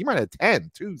 10. He might have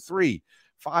 10, 2, 3,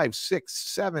 5,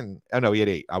 6, 7. Oh no, he had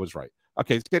 8. I was right.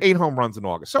 Okay, he had 8 home runs in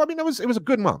August. So I mean, it was a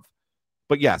good month.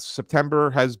 But yes, September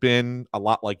has been a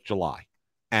lot like July,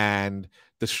 and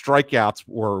the strikeouts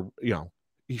were,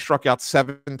 he struck out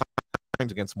 7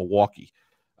 times against Milwaukee.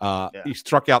 He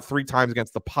struck out 3 times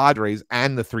against the Padres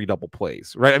and the 3 double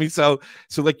plays, right? I mean, so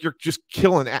like you're just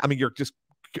killing. I mean, you're just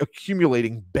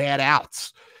accumulating bad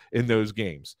outs in those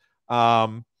games.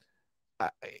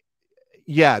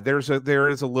 Yeah, there is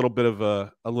a little bit of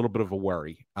a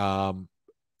worry.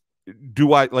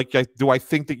 Do I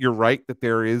think that you're right that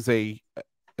there is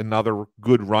another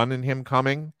good run in him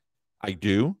coming? I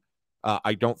do.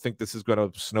 I don't think this is going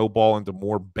to snowball into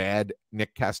more bad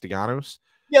Nick Castellanos.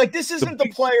 Yeah, like this isn't the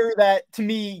player that to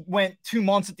me went 2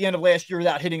 months at the end of last year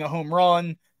without hitting a home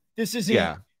run. This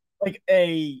isn't like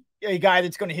a guy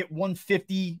that's going to hit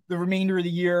 150 the remainder of the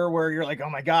year where you're like, oh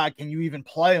my God, can you even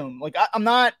play him? Like I'm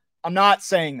not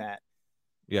saying that.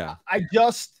 Yeah.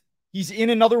 He's in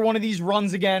another one of these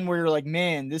runs again where you're like,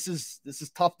 man, this is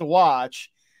tough to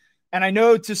watch. And I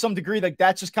know to some degree, like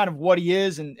that's just kind of what he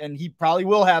is. And he probably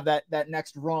will have that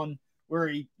next run where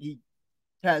he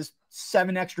has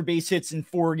 7 extra base hits in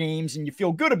 4 games and you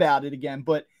feel good about it again.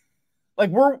 But like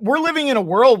we're living in a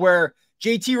world where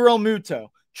JT Realmuto,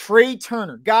 Trey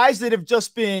Turner, guys that have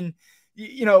just been,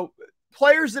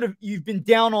 players that you've been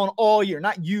down on all year,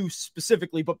 not you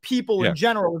specifically, but people in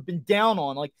general have been down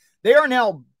on, like they are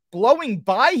now blowing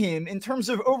by him in terms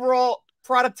of overall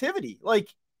productivity. Like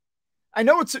I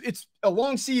know it's a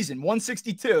long season,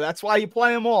 162. That's why you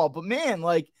play them all. But man,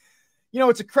 like,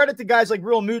 it's a credit to guys like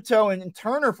Real Muto and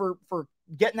Turner for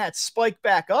getting that spike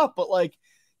back up. But like,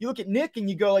 you look at Nick and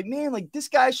you go like, man, like this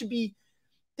guy should be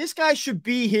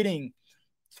hitting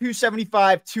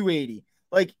 275, 280.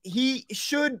 Like he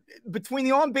should, between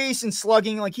the on base and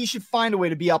slugging, like he should find a way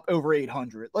to be up over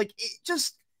 800. Like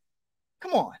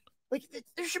come on. Like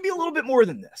there should be a little bit more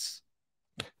than this.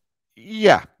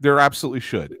 Yeah, there absolutely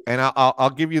should. And I'll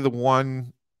give you the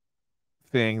one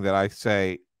thing that I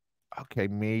say, okay,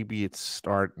 maybe it's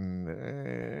slightly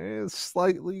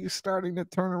starting to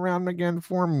turn around again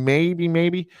for him.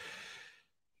 Maybe.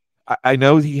 I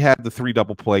know he had the 3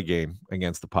 double play game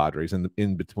against the Padres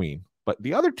in between, but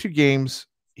the other 2 games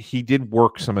he did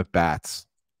work some at bats.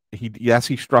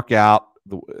 He struck out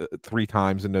 3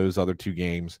 times in those other 2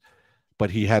 games, but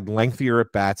he had lengthier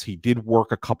at bats. He did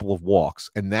work a couple of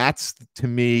walks. And that's, to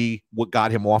me, what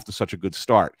got him off to such a good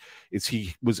start, is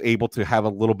he was able to have a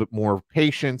little bit more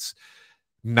patience,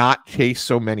 not chase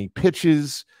so many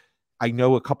pitches. I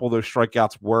know a couple of those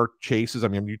strikeouts were chases. I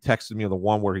mean, you texted me the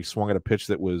one where he swung at a pitch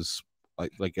that was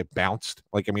like it bounced.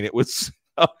 Like, I mean, it was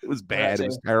bad. It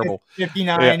was terrible.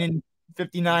 59 and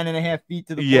 59 and a half feet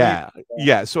to the plate.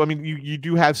 Yeah. So, I mean, you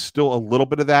do have still a little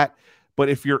bit of that. But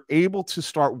if you're able to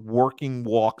start working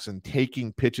walks and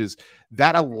taking pitches,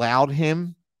 that allowed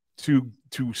him to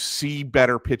see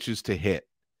better pitches to hit.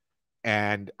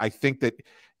 And I think that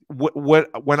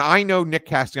when I know Nick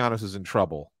Castellanos is in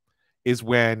trouble is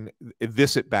when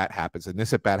this at bat happens, and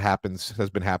this at bat has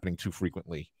been happening too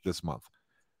frequently this month.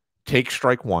 Take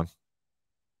strike 1,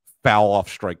 foul off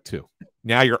strike 2.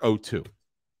 Now you're 0-2.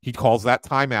 He calls that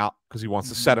timeout because he wants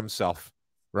to set himself,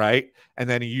 right? And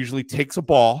then he usually takes a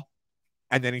ball,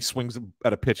 and then he swings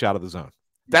at a pitch out of the zone.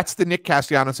 That's the Nick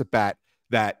Castellanos at bat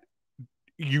that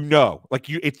like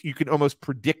you can almost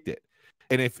predict it.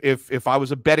 And if I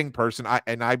was a betting person,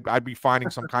 I'd be finding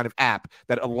some kind of app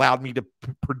that allowed me to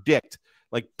predict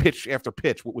like pitch after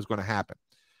pitch what was going to happen.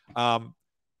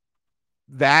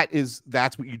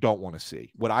 That's what you don't want to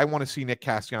see. What I want to see Nick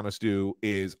Castellanos do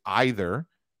is either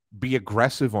be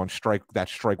aggressive on strike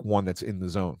 1 that's in the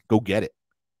zone. Go get it,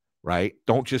 right?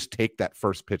 Don't just take that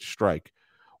first pitch strike.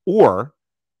 Or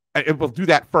it will do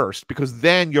that first, because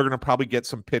then you're going to probably get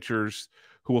some pitchers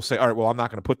who will say, all right, well, I'm not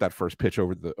going to put that first pitch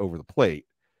over the plate.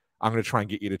 I'm going to try and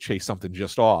get you to chase something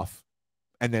just off.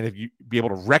 And then if you be able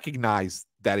to recognize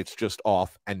that it's just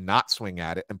off and not swing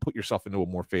at it and put yourself into a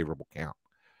more favorable count.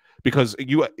 Because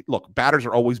you look, batters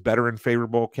are always better in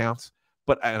favorable counts,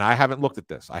 and I haven't looked at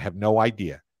this. I have no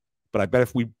idea. But I bet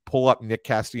if we pull up Nick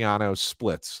Castellanos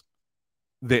splits,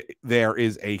 there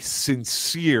is a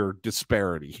sincere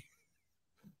disparity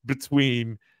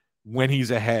between when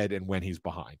he's ahead and when he's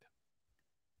behind.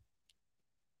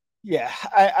 Yeah,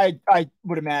 I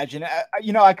would imagine.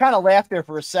 I kind of laughed there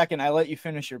for a second. I let you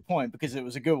finish your point because it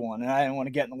was a good one, and I didn't want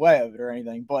to get in the way of it or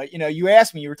anything. But you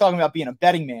asked me, you were talking about being a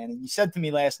betting man, and you said to me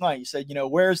last night, you said,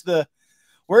 where's the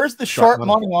sharp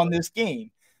money on this game?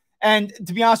 And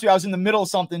to be honest with you, I was in the middle of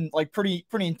something like pretty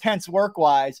intense work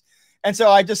wise, and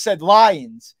so I just said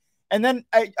Lions. And then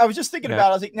I was just thinking about it.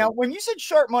 I was like, now when you said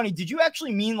sharp money, did you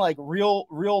actually mean like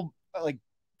real like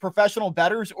professional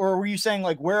bettors, or were you saying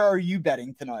like, where are you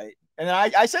betting tonight? And then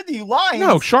I said to you, Lions.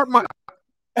 No, sharp money.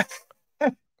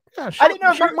 Yeah,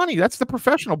 sharp money. That's the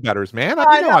professional bettors, man.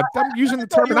 I'm using the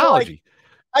terminology.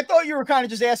 I thought you were kind of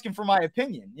just asking for my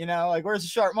opinion, like where's the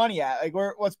sharp money at? Like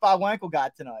what's Bob Wankel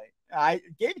got tonight? I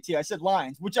gave it to you. I said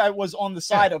Lions, which I was on the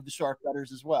side of the sharp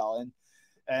bettors as well.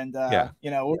 And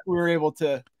we were able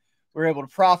to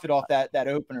profit off that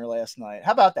opener last night.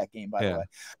 How about that game, by the way?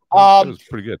 It was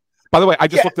pretty good. By the way, I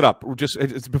just looked it up.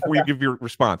 It's before you give your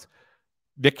response.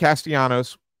 Nick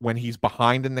Castellanos, when he's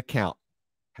behind in the count,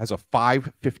 has a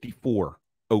 554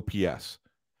 OPS.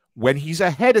 When he's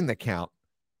ahead in the count,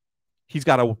 he's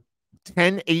got a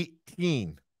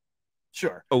 1018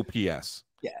 OPS.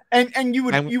 Yeah, and you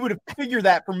would have figured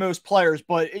that for most players,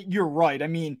 but you're right. I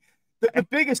mean, the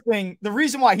biggest thing, the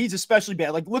reason why he's especially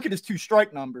bad, like look at his 2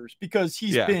 strike numbers, because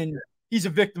he's a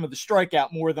victim of the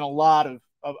strikeout more than a lot of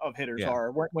hitters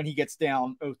are when he gets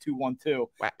down 0-2-1-2.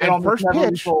 And first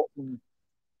pitch,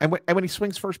 and when he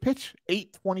swings first pitch,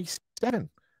 827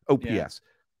 OPS. Yeah.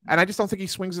 And I just don't think he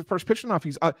swings the first pitch enough.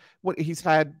 He's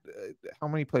had how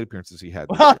many plate appearances he had?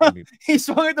 He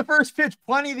swung at the first pitch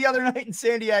plenty the other night in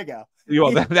San Diego.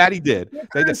 That he did.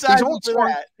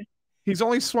 He's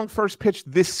only swung first pitch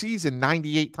this season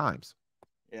 98 times.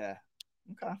 Yeah.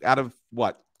 Okay. Out of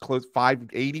what? Close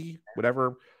 580,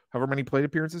 however many plate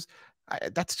appearances.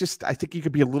 I think he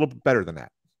could be a little bit better than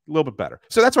that. A little bit better.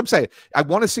 So that's what I'm saying. I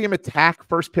want to see him attack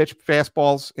first pitch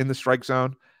fastballs in the strike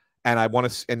zone. And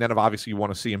then obviously you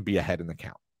want to see him be ahead in the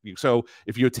count. So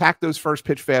if you attack those first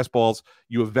pitch fastballs,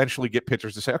 you eventually get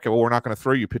pitchers to say, okay, well, we're not going to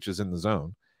throw you pitches in the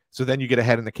zone. So then you get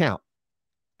ahead in the count.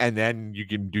 And then you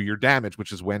can do your damage,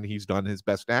 which is when he's done his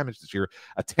best damage this year.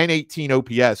 A 1018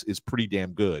 OPS is pretty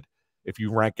damn good if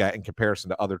you rank that in comparison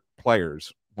to other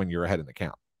players when you're ahead in the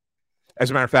count.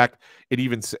 As a matter of fact,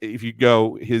 if you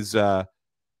go his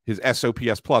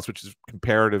SOPS plus, which is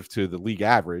comparative to the league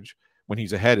average, when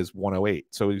he's ahead is 108.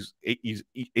 So he's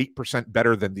 8%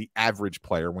 better than the average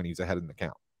player when he's ahead in the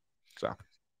count. So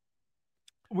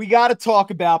we got to talk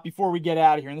about, before we get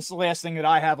out of here, and this is the last thing that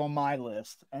I have on my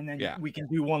list, and then we can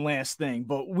do one last thing,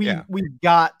 but we've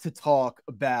got to talk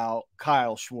about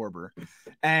Kyle Schwarber.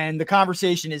 And the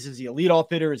conversation is he a leadoff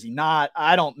hitter? Is he not?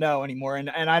 I don't know anymore. And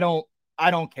I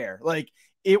don't care. Like,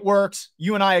 it works.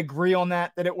 You and I agree on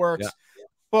that it works. Yeah.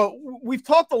 But we've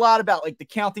talked a lot about like the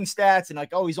counting stats and like,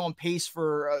 oh, he's on pace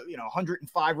for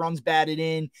 105 runs batted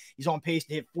in. He's on pace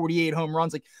to hit 48 home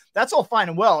runs. Like, that's all fine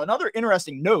and well. Another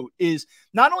interesting note is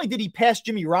not only did he pass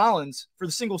Jimmy Rollins for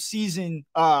the single season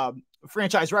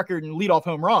franchise record in leadoff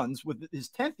home runs with his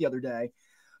 10th the other day,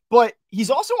 but he's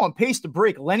also on pace to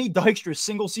break Lenny Dykstra's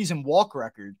single season walk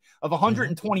record of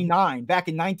 129 back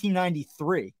in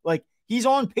 1993. Like, he's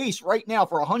on pace right now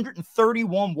for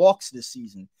 131 walks this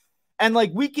season. And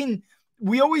like we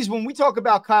always, when we talk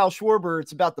about Kyle Schwarber,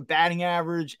 it's about the batting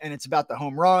average and it's about the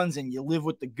home runs, and you live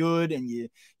with the good and you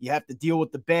have to deal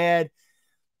with the bad.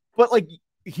 But like,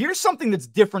 here's something that's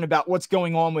different about what's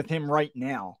going on with him right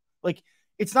now. Like,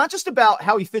 it's not just about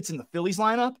how he fits in the Phillies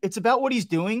lineup. It's about what he's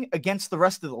doing against the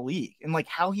rest of the league and like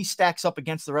how he stacks up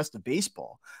against the rest of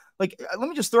baseball. Like, let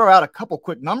me just throw out a couple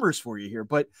quick numbers for you here.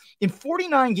 But in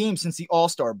 49 games since the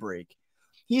All-Star break,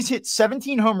 he's hit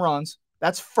 17 home runs.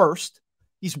 That's first.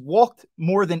 He's walked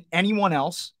more than anyone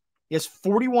else. He has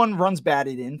 41 runs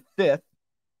batted in, fifth.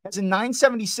 Has a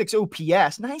 976 OPS,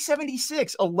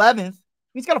 976, 11th.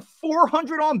 He's got a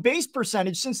 400 on base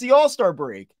percentage since the All-Star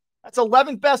break. That's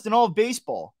 11th best in all of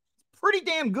baseball. Pretty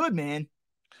damn good, man.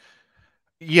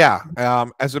 Yeah.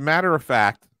 As a matter of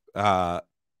fact,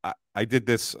 I did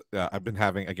this. I've been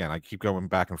having, again, I keep going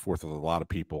back and forth with a lot of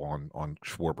people on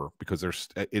Schwarber because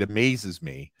it amazes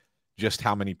me just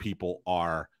how many people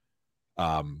are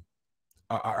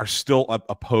still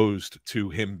opposed to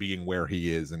him being where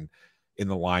he is and in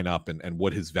the lineup and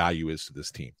what his value is to this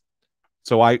team.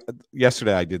 So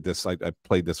yesterday I did this. I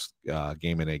played this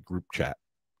game in a group chat.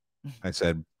 I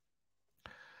said,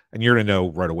 and you're going to know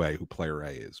right away who player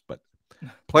A is, but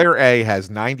player A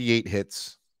has 98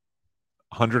 hits,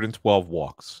 112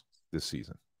 walks this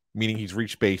season, meaning he's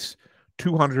reached base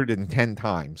 210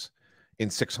 times in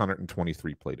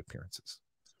 623 plate appearances.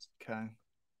 Okay.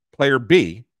 Player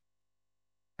B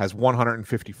has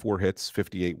 154 hits,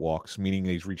 58 walks, meaning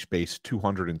he's reached base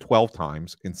 212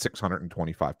 times in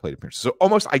 625 plate appearances. So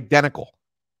almost identical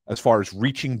as far as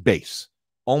reaching base.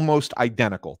 Almost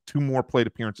identical. 2 more plate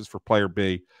appearances for player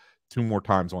B, 2 more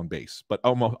times on base, but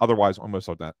otherwise almost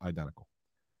identical.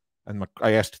 And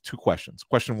I asked 2 questions.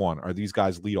 Question 1, are these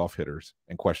guys leadoff hitters?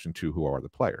 And question 2, who are the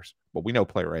players? Well, we know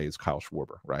player A is Kyle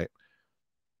Schwarber, right?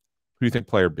 Who do you think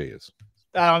player B is?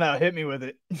 I don't know. Hit me with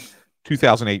it.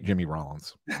 2008 Jimmy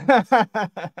Rollins.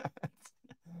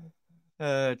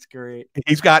 That's great.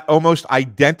 He's got almost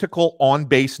identical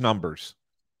on-base numbers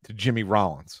to Jimmy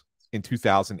Rollins in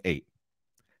 2008.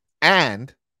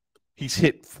 And he's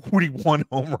hit 41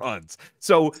 home runs.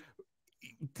 So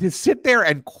to sit there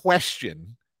and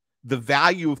question the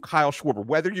value of Kyle Schwarber,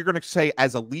 whether you're going to say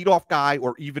as a leadoff guy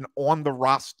or even on the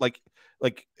roster,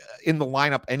 like in the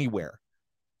lineup anywhere,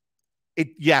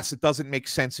 yes, it doesn't make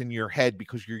sense in your head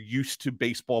because you're used to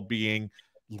baseball being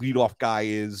leadoff guy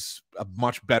is a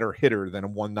much better hitter than a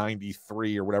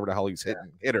 193 or whatever the hell he's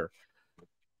hitting hitter.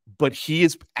 But he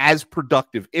is as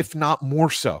productive, if not more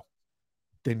so,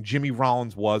 than Jimmy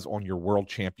Rollins was on your world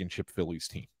championship Phillies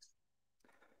team.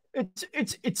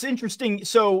 It's interesting.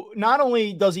 So not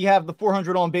only does he have the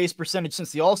 400 on base percentage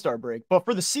since the All-Star break, but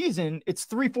for the season, it's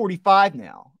 345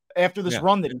 now after this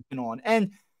run that he's been on.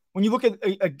 And when you look at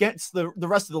against the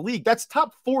rest of the league, that's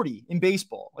top 40 in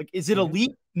baseball. Like, is it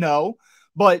elite? No,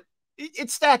 but it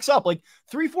stacks up. Like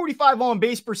 345 on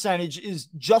base percentage is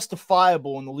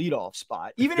justifiable in the leadoff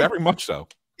spot. Even very much so.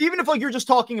 Even if like you're just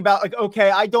talking about like, okay,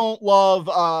 I don't love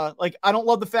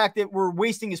the fact that we're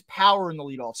wasting his power in the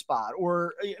leadoff spot,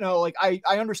 or like I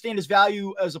understand his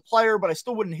value as a player, but I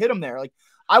still wouldn't hit him there. Like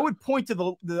I would point to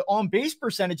the on base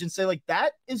percentage and say like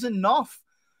that is enough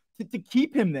to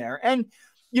keep him there. And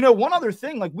one other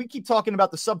thing, like we keep talking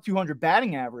about the sub 200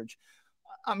 batting average.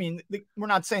 I mean, we're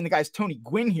not saying the guy's Tony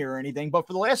Gwynn here or anything, but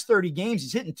for the last 30 games,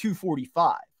 he's hitting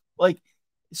 245. Like,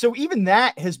 so even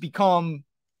that has become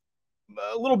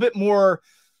a little bit more,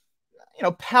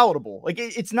 palatable. Like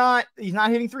he's not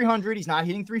hitting 300. He's not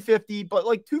hitting 350, but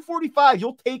like 245,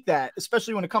 you'll take that,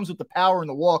 especially when it comes with the power and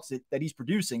the walks that he's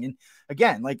producing. And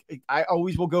again, like I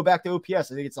always will go back to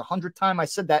OPS. I think it's 100th time I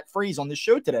said that phrase on this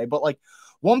show today, but like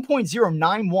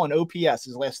 1.091 OPS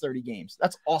his last 30 games.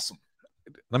 That's awesome.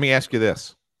 Let me ask you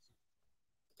this.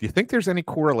 Do you think there's any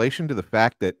correlation to the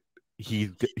fact that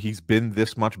he's been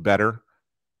this much better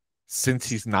since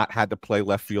he's not had to play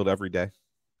left field every day?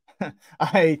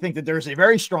 I think that there's a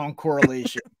very strong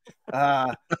correlation.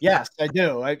 Yes, I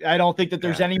do. I don't think that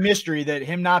there's any mystery that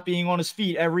him not being on his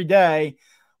feet every day,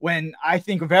 when I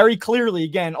think very clearly,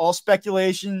 again, all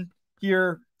speculation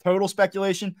here, total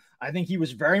speculation, I think he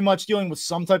was very much dealing with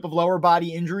some type of lower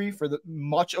body injury for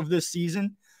much of this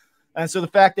season. And so the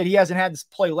fact that he hasn't had to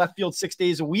play left field 6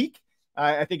 days a week,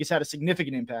 I think it's had a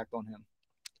significant impact on him.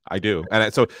 I do. And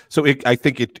I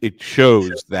think it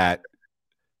shows that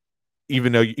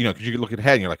even though, because you look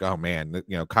ahead and you're like, oh man,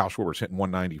 Kyle Schwarber's hitting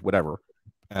 190, whatever.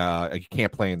 He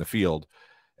can't play in the field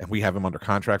and we have him under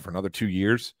contract for another 2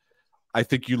 years. I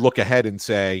think you look ahead and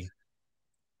say,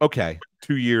 okay,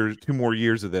 2 more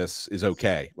years of this is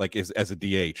okay. Like as a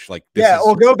DH, like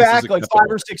we'll go back like 5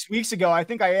 or 6 weeks ago. I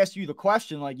think I asked you the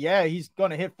question, like, yeah, he's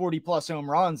going to hit 40 plus home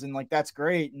runs. And like, that's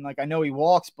great. And like, I know he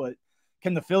walks, but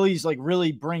can the Phillies like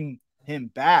really bring him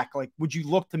back? Like, would you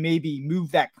look to maybe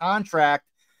move that contract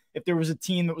if there was a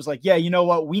team that was like, yeah, you know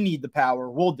what, we need the power,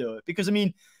 we'll do it? Because I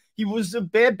mean, he was a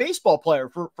bad baseball player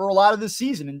for a lot of this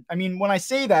season. And I mean, when I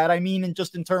say that, I mean, in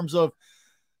terms of,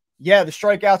 yeah, the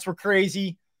strikeouts were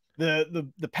crazy.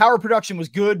 The power production was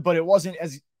good, but it wasn't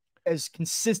as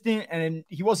consistent, and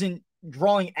he wasn't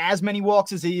drawing as many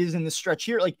walks as he is in the stretch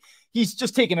here. Like he's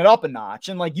just taking it up a notch,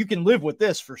 and like you can live with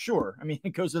this for sure. I mean, it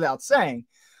goes without saying,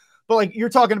 but like you're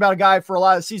talking about a guy for a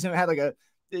lot of the season who had like a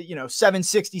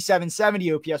 760,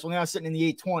 770 OPS. Well, now sitting in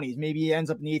the 820s. Maybe he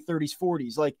ends up in the 830s,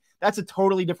 40s. Like that's a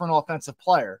totally different offensive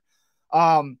player.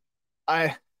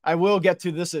 I will get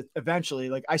to this eventually.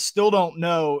 Like I still don't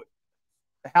know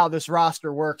how this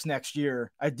roster works next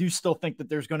year. I do still think that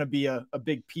there's going to be a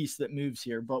big piece that moves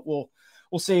here, but we'll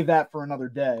save that for another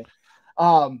day.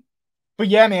 But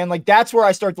yeah, man, like that's where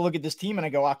I start to look at this team and I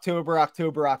go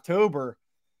October.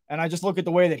 And I just look at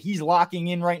the way that he's locking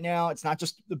in right now. It's not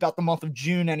just about the month of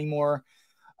June anymore.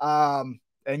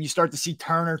 and you start to see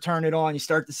Turner turn it on. You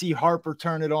start to see Harper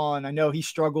turn it on. I know he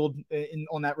struggled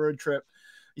on that road trip.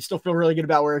 You still feel really good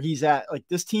about where he's at. Like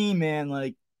this team, man,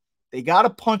 like they got a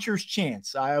puncher's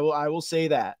chance. I will say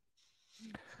that.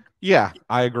 Yeah,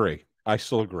 I agree. I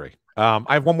still agree. I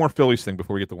have one more Phillies thing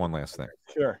before we get to one last thing.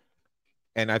 Sure.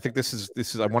 And I think this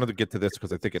is I wanted to get to this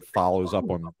because I think it follows up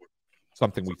on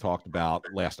something we talked about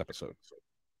last episode.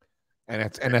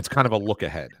 And that's kind of a look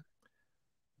ahead.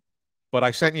 But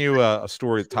I sent you a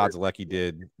story that Todd Zalecki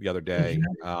did the other day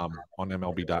on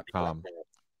MLB.com,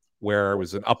 where it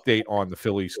was an update on the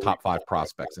Phillies' top 5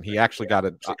 prospects, and he actually had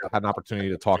an opportunity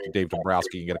to talk to Dave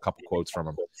Dombrowski and get a couple quotes from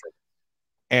him.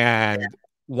 And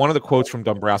one of the quotes from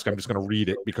Dombrowski, I'm just going to read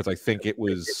it because I think it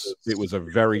was a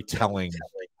very telling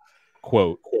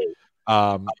quote,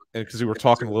 and because we were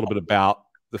talking a little bit about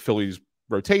the Phillies'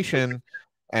 rotation.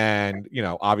 And,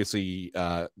 obviously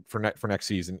for next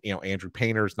season, Andrew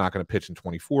Painter's not going to pitch in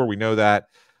 24. We know that.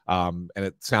 And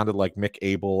it sounded like Mick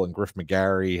Abel and Griff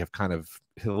McGarry have kind of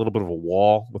hit a little bit of a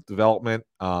wall with development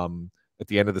at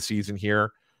the end of the season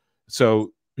here.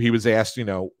 So he was asked,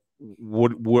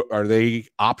 what are they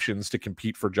options to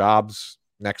compete for jobs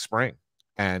next spring?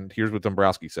 And here's what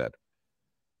Dombrowski said.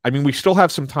 I mean, we still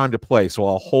have some time to play, so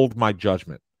I'll hold my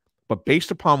judgment. But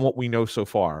based upon what we know so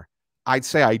far, I'd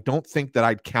say I don't think that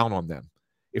I'd count on them.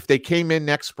 If they came in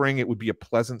next spring, it would be a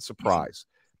pleasant surprise.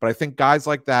 But I think guys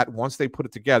like that, once they put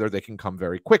it together, they can come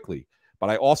very quickly. But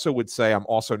I also would say I'm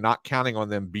also not counting on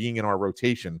them being in our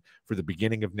rotation for the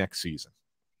beginning of next season.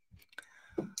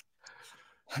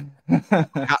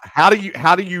 how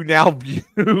do you now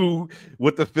view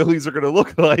what the Phillies are going to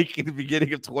look like in the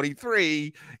beginning of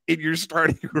 23 in your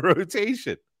starting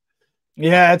rotation?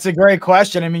 Yeah, it's a great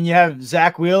question. I mean, you have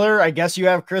Zach Wheeler. I guess you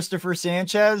have Christopher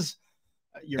Sanchez.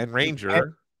 And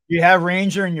Ranger. You have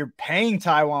Ranger, and you're paying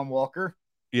Taijuan Walker.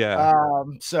 Yeah.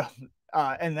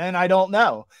 And then I don't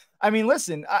know. I mean,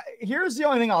 listen, here's the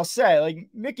only thing I'll say. Like,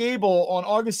 Mick Abel on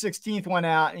August 16th went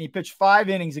out and he pitched 5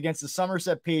 innings against the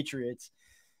Somerset Patriots,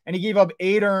 and he gave up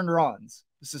 8 earned runs.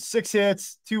 This is 6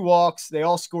 hits, 2 walks. They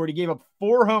all scored. He gave up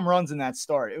 4 home runs in that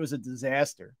start. It was a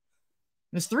disaster.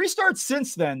 And his 3 starts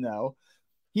since then, though,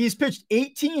 he's pitched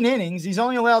 18 innings. He's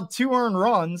only allowed 2 earned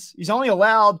runs. He's only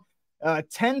allowed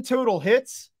 10 total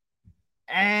hits.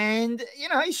 And,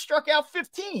 he struck out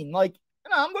 15. Like,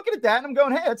 I'm looking at that and I'm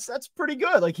going, hey, that's pretty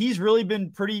good. Like, he's really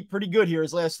been pretty good here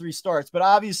his last 3 starts. But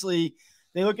obviously,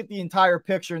 they look at the entire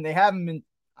picture and they haven't been.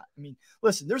 I mean,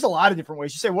 listen, there's a lot of different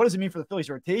ways. You say, what does it mean for the Phillies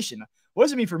rotation? What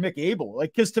does it mean for Mick Abel?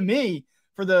 Like, because to me,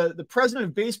 for the president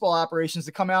of baseball operations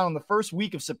to come out on the first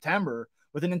week of September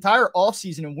with an entire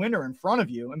offseason and winter in front of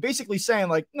you and basically saying,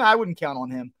 like, no, I wouldn't count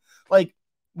on him. Like,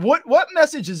 what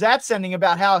message is that sending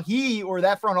about how he or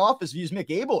that front office views Mick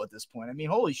Abel at this point? I mean,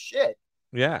 holy shit.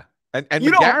 Yeah. And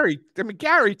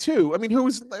McGarry too. I mean, who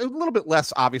was a little bit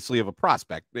less obviously of a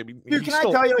prospect. I mean, dude, I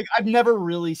tell you, like, I've never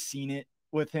really seen it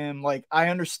with him. Like, I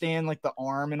understand like the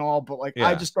arm and all, but like,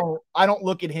 yeah. I don't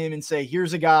look at him and say,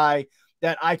 here's a guy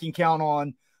that I can count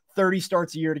on 30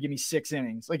 starts a year to give me 6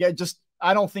 innings. Like,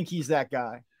 I don't think he's that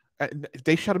guy.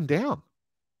 They shut him down.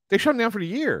 They shut him down for the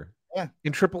year. Yeah.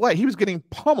 In AAA, he was getting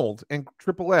pummeled in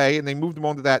AAA, and they moved him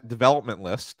onto that development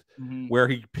list where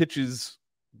he pitches,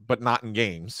 but not in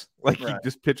games. Like, right. He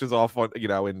just pitches off on,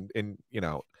 in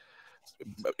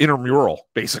intramural,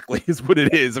 basically, is what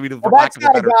it is. I mean, that's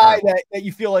not a guy that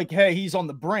you feel like, hey, he's on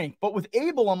the brink. But with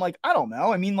Abel, I'm like, I don't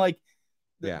know. I mean, like,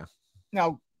 yeah.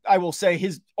 Now, I will say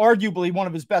arguably one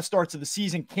of his best starts of the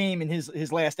season came in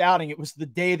his last outing. It was the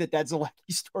day that Zalecki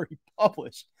story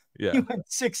published. Yeah. He went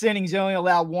 6 innings. He only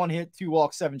allowed 1 hit, 2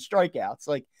 walks, 7 strikeouts.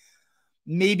 Like,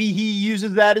 maybe he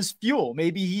uses that as fuel.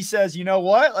 Maybe he says, you know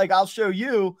what? Like, I'll show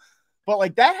you. But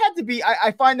like, that had to be,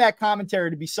 I find that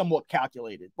commentary to be somewhat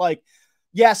calculated. Like,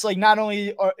 yes, like, not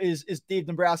only is Dave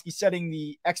Dombrowski setting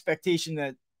the expectation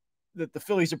that the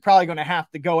Phillies are probably going to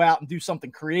have to go out and do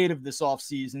something creative this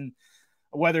offseason,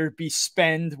 whether it be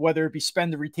spend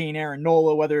to retain Aaron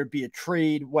Nola, whether it be a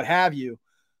trade, what have you.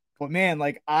 But man,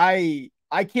 like, I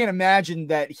can't imagine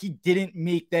that he didn't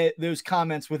make those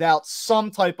comments without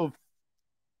some type of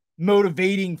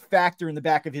motivating factor in the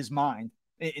back of his mind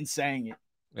in saying it.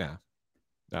 Yeah.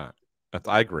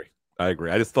 I agree.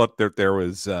 I just thought that there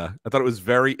was, I thought it was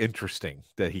very interesting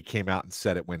that he came out and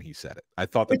said it when he said it. I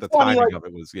thought that the timing of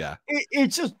it was, yeah.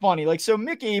 It's just funny. Like, so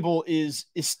Mick Abel is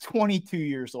 22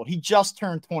 years old. He just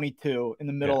turned 22 in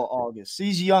the middle of August. So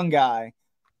he's a young guy.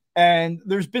 And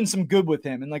there's been some good with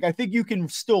him. And like, I think you can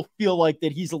still feel like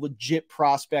that he's a legit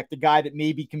prospect, a guy that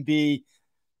maybe can be,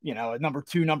 a number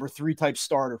 2, number 3 type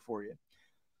starter for you.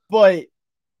 But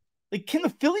like, can the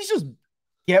Phillies just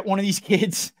get one of these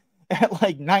kids at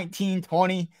like 19,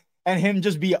 20, and him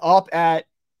just be up at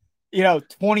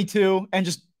 22 and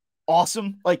just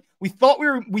awesome. Like we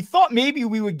thought maybe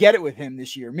we would get it with him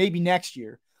this year, maybe next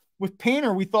year. With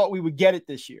Painter, we thought we would get it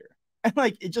this year. And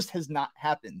like it just has not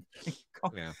happened.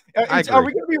 Yeah, Are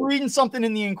we going to be reading something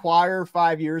in the Inquirer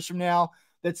 5 years from now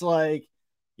that's like,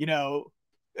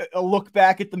 a look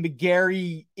back at the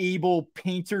McGarry, Abel,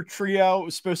 Painter trio? It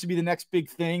was supposed to be the next big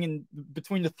thing, and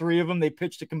between the three of them, they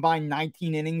pitched a combined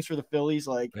 19 innings for the Phillies.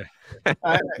 Like,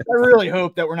 I really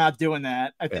hope that we're not doing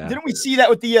that. Didn't we see that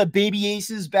with the Baby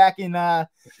Aces back in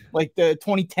like the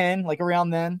 2010, like around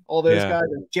then? All those guys,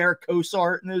 like Jarek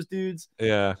Cosart and those dudes.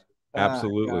 Yeah,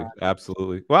 absolutely,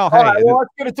 absolutely. Well, all hey, right, well,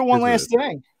 let's get it to one last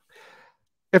thing.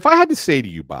 If I had to say to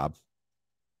you, Bob,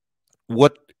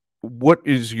 what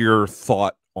is your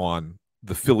thought on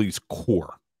the Phillies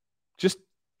core? Just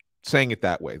saying it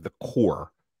that way, the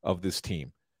core of this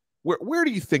team. Where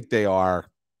do you think they are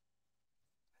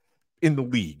in the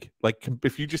league? Like,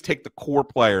 if you just take the core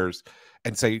players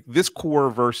and say this core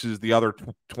versus the other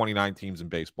 29 teams in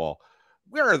baseball,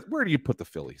 where do you put the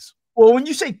Phillies? Well, when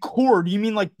you say core, do you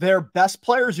mean like their best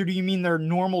players, or do you mean their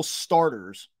normal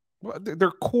starters? Well,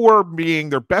 their core being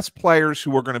their best players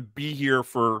who are going to be here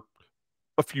for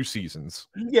a few seasons.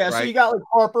 Yeah, right? So you got like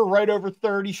Harper right over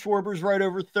 30, Schwarber's right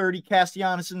over 30,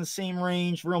 Castellanos in the same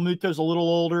range, Real Muto's a little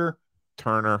older.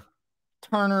 Turner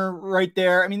right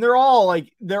there. I mean, they're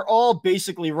all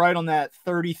basically right on that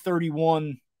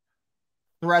 30-31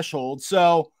 threshold.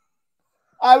 So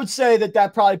I would say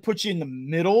that probably puts you in the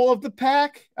middle of the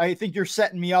pack. I think you're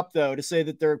setting me up, though, to say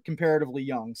that they're comparatively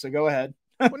young. So go ahead.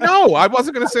 No, I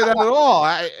wasn't going to say that at all.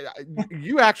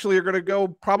 You actually are going to go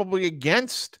probably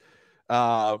against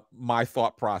my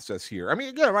thought process here. I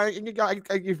mean, yeah, right. And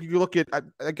if you look at,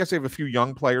 I guess they have a few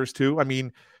young players too. I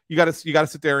mean, you got to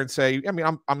sit there and say, I mean,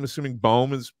 I'm assuming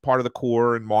Bohm is part of the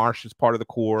core and Marsh is part of the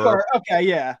core. Sure. Okay.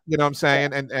 Yeah. You know what I'm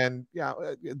saying? Yeah. And yeah,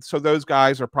 so those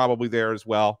guys are probably there as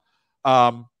well.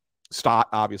 Stott,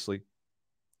 obviously.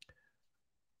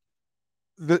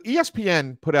 The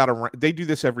ESPN put out they do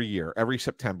this every year, every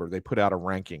September, they put out a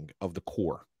ranking of the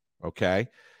core. Okay.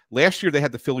 Last year they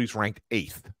had the Phillies ranked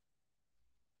 8th.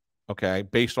 Okay.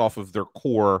 Based off of their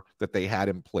core that they had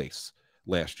in place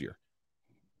last year.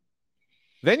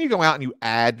 Then you go out and you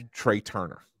add Trey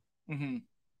Turner. Mm-hmm.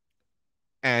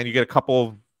 And you get a couple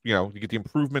of, you get the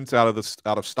improvements out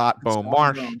of Stott, Bohm,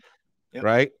 Marsh, yep.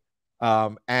 Right?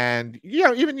 And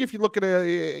even if you look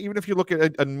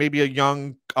at maybe a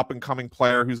young up and coming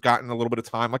player who's gotten a little bit of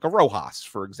time, like a Rojas,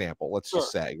 for example, let's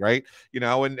just say, right?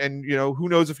 And who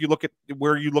knows if you look at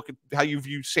how you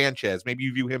view Sanchez, maybe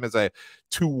you view him as a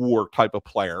 2-WAR type of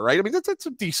player, right? I mean, that's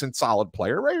a decent, solid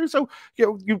player, right? So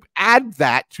you add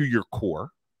that to your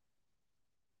core.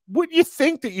 Would you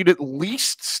think that you'd at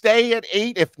least stay at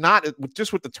 8, if not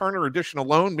just with the Turner addition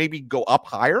alone, maybe go up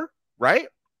higher, right?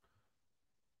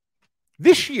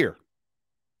 This year,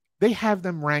 they have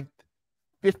them ranked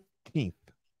 15th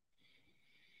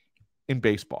in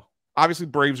baseball. Obviously,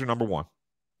 Braves are number 1,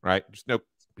 right? Look,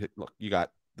 you got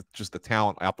just the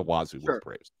talent out the wazoo with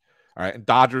Braves. All right, and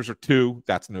Dodgers are 2.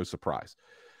 That's no surprise.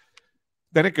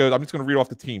 Then it goes, I'm just going to read off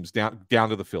the teams down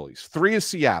to the Phillies. 3 is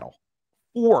Seattle.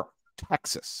 4,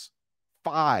 Texas.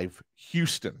 5,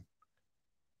 Houston.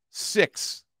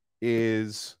 6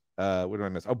 is what did I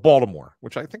miss? Baltimore,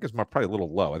 which I think is probably a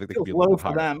little low. I think they could be a little low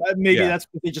for them. Maybe that's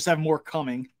what they just have more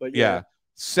coming. But yeah.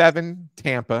 7,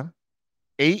 Tampa.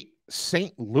 8,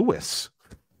 St. Louis.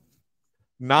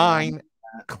 9,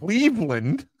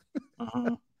 Cleveland.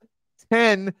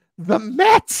 10, the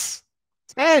Mets.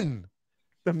 10,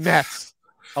 the Mets.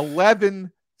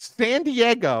 11, San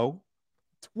Diego.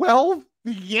 12,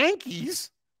 the Yankees.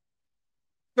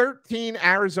 13,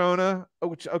 Arizona,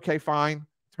 which, okay, fine.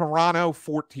 Toronto,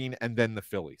 14, and then the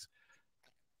Phillies.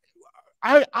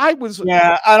 I was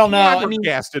I don't know.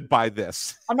 Flabbergasted by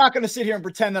this. I'm not going to sit here and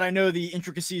pretend that I know the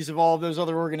intricacies of all of those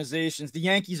other organizations. The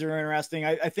Yankees are interesting.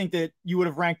 I think that you would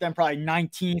have ranked them probably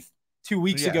 19th 2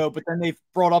 weeks ago, but then they've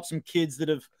brought up some kids that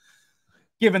have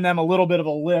given them a little bit of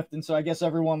a lift, and so I guess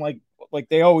everyone, like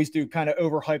they always do, kind of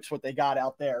overhypes what they got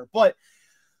out there. But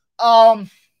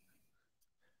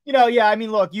I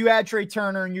mean, look, you add Trey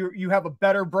Turner and you have a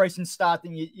better Bryson Stott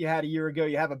than you had a year ago.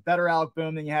 You have a better Alec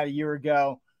Bohm than you had a year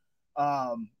ago. I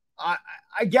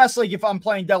guess, like, if I'm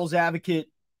playing devil's advocate,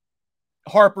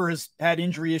 Harper has had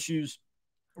injury issues.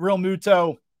 Real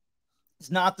Muto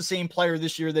is not the same player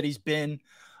this year that he's been,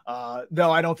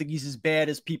 though I don't think he's as bad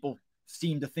as people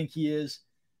seem to think he is.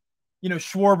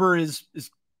 Schwarber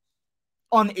is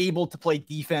unable to play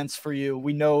defense for you.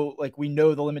 We know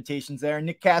the limitations there.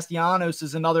 Nick Castellanos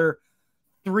is another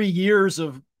 3 years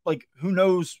of, like, who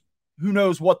knows who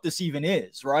knows what this even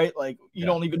is, right? Like, you Yeah.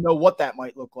 don't even know what that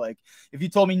might look like. If you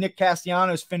told me Nick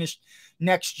Castellanos finished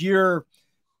next year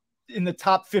in the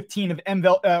top 15 of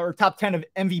or top 10 of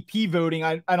MVP voting,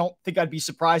 I don't think I'd be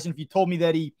surprised. And if you told me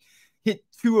that he hit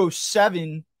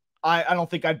 207, I don't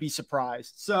think I'd be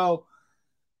surprised. So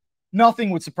nothing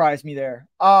would surprise me there.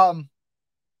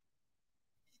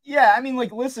 Yeah, I mean,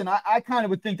 like, listen, I kind of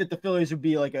would think that the Phillies would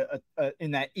be like a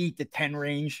in that 8 to 10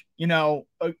 range,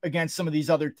 against some of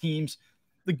these other teams.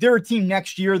 Like, they're a team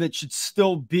next year that should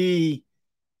still be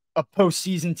a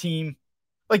postseason team.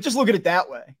 Like, just look at it that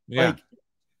way. Yeah. Like,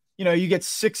 you get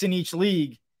 6 in each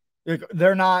league.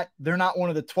 They're not one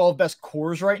of the 12 best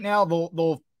cores right now.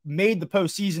 They'll made the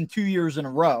postseason 2 years in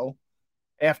a row.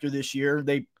 After this year,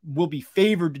 they will be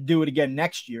favored to do it again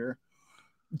next year.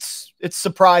 It's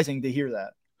surprising to hear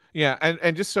that. Yeah,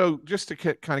 and just to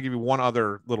kind of give you one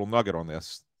other little nugget on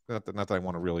this, not that I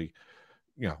want to really,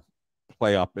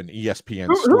 play up an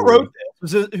ESPN story. Who wrote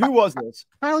this? Who was this?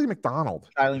 Kylie McDonald.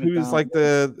 Kylie who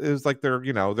McDonald. is like their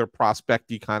their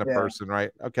prospecty kind of person, right?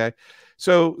 Okay,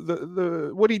 so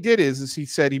the what he did is he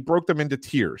said he broke them into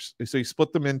tiers. So he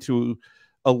split them into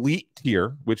elite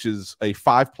tier, which is a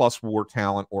 5+ WAR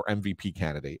talent or MVP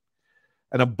candidate,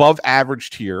 an above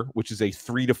average tier, which is a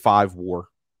 3 to 5 WAR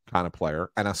kind of player,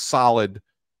 and a solid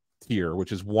tier,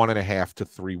 which is 1.5 to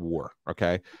 3 WAR.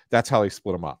 Okay, that's how they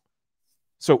split them up.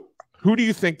 So who do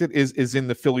you think that is in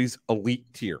the Phillies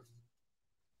elite tier?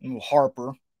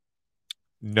 Harper.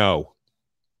 No.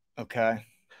 Okay.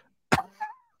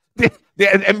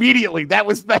 Immediately, that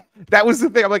was the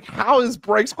thing. I'm like, how is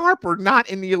Bryce Harper not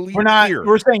in the elite tier?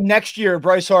 We're saying next year,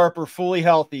 Bryce Harper, fully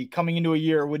healthy, coming into a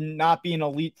year, would not be an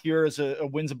elite tier as a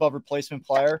wins above replacement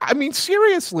player. I mean,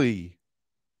 seriously,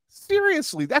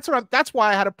 that's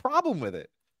why I had a problem with it.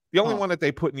 The only one that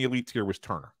they put in the elite tier was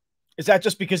Turner. Is that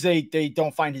just because they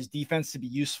don't find his defense to be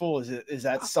useful? Is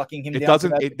that sucking him down? It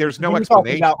doesn't. There's no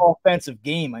explanation. About offensive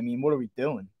game. I mean, what are we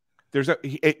doing?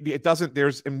 It doesn't.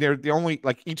 They're the only,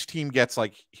 like, each team gets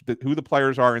like who the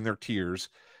players are in their tiers,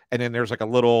 and then there's like a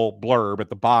little blurb at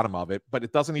the bottom of it, but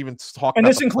it doesn't even talk. And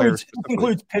about this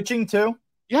includes pitching too.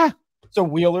 Yeah. So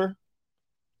Wheeler.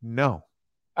 No.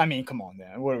 I mean, come on,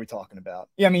 man. What are we talking about?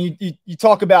 Yeah, I mean, you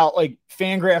talk about like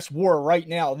Fangraphs WAR right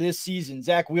now this season.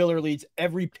 Zach Wheeler leads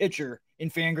every pitcher in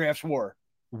Fangraphs WAR.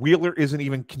 Wheeler isn't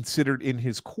even considered in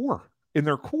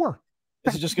their core.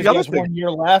 Is it just because he has 1 year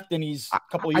left and he's a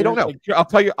couple of years? I don't know. Like, I'll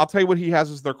tell you what he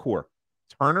has as their core.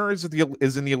 Turner is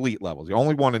in the elite level. The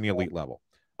only one in the elite level.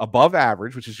 Above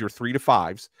average, which is your 3 to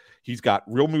 5s. He's got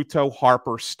Real Muto,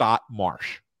 Harper, Stott,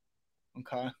 Marsh.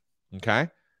 Okay.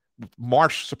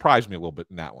 Marsh surprised me a little bit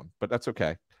in that one, but that's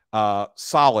okay.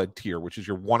 Solid tier, which is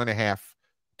your 1.5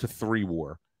 to 3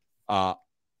 WAR.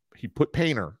 He put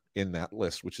Painter in that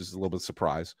list, which is a little bit of a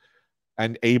surprise,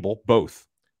 and Abel, both.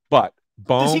 But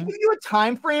Bohm, does he give you a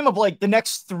time frame of like the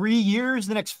next 3 years,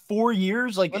 the next 4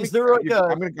 years? Like, is there like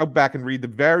I'm going to go back and read the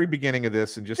very beginning of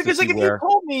this and just because, like, if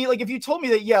you told me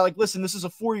that, yeah, like, listen, this is a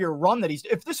 4-year run that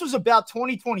if this was about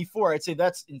 2024, I'd say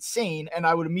that's insane, and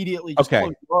I would immediately just close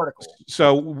the article.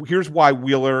 So here's why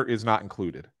Wheeler is not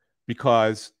included,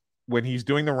 because when he's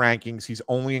doing the rankings, he's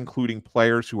only including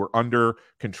players who are under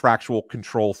contractual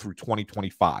control through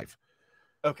 2025.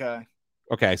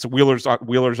 Okay, so Wheeler's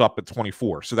up at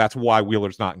 24, so that's why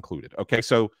Wheeler's not included. Okay,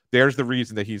 so there's the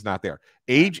reason that he's not there.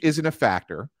 Age isn't a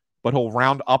factor, but he'll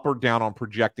round up or down on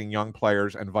projecting young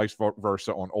players and vice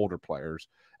versa on older players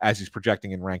as he's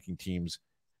projecting and ranking teams,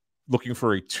 looking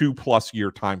for a 2+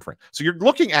 year time frame. So you're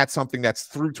looking at something that's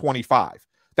through 25.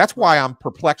 That's why I'm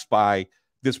perplexed by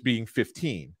this being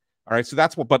 15. All right, so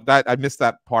that's what. But I missed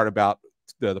that part about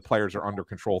the players are under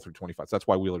control through 25. So that's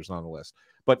why Wheeler's not on the list.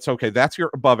 But it's okay. That's your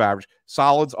above average.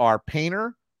 Solids are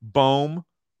Painter, Bohm,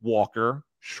 Walker,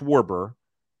 Schwarber,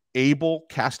 Abel,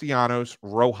 Castellanos,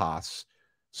 Rojas,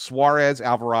 Suarez,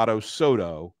 Alvarado,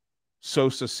 Soto,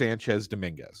 Sosa, Sanchez,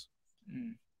 Dominguez.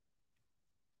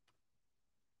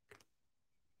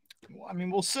 Well, I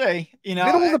mean, we'll see.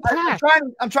 Middle of the pack.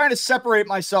 I'm trying to separate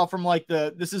myself from like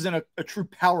this isn't a true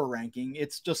power ranking.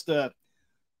 It's just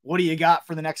what do you got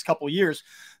for the next couple of years?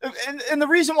 And the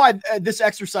reason why this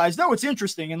exercise, though, it's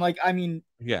interesting. And like, I mean,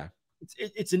 yeah,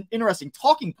 it's an interesting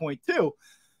talking point too.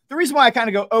 The reason why I kind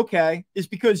of go, okay, is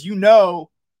because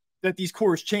that these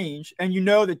cores change, and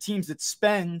that teams that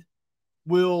spend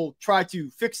will try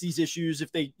to fix these issues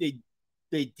if they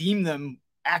deem them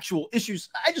actual issues.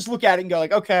 I just look at it and go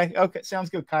like, okay,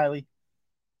 sounds good, Kylie.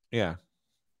 Yeah.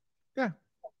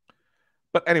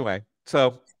 But anyway,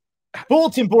 so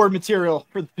bulletin board material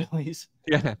for the Phillies.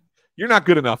 Yeah, you're not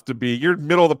good enough to be. You're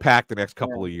middle of the pack the next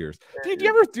couple of years. Do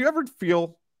you ever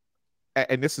feel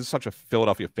and this is such a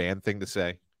Philadelphia fan thing to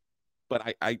say,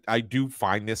 but I do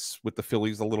find this with the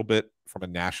Phillies a little bit from a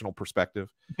national perspective.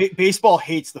 Baseball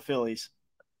hates the Phillies.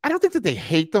 I don't think that they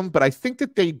hate them, but I think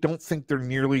that they don't think they're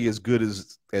nearly as good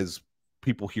as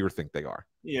people here think they are.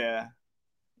 Yeah.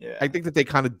 Yeah. I think that they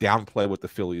kind of downplay what the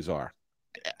Phillies are.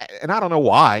 And I don't know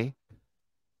why.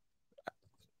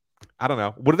 I don't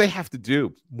know. What do they have to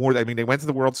do more? I mean, they went to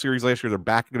the World Series last year. They're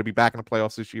going to be back in the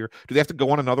playoffs this year. Do they have to go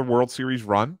on another World Series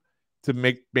run to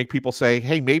make people say,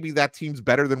 hey, maybe that team's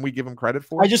better than we give them credit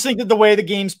for? I just think that the way the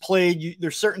game's played,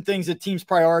 there's certain things that teams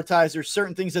prioritize. There's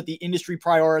certain things that the industry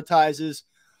prioritizes.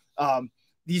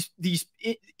 These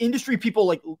industry people,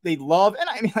 like, they love, and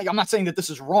I mean, like, I'm not saying that this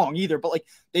is wrong either, but like,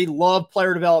 they love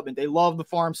player development. They love the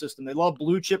farm system. They love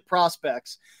blue chip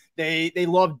prospects. They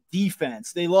love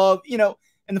defense. They love,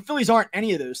 and the Phillies aren't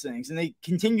any of those things. And they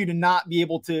continue to not be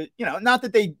able to, not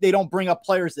that they don't bring up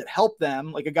players that help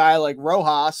them, like a guy like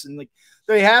Rojas, and like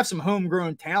they have some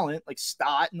homegrown talent like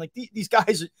Stott, and like these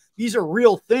guys, these are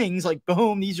real things, like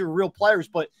boom, these are real players,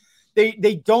 but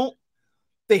they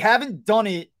haven't done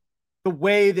it the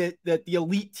way that the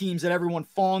elite teams that everyone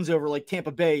fawns over, like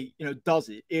Tampa Bay, does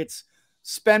it. It's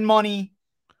spend money,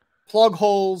 plug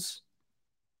holes,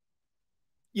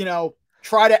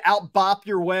 try to out-bop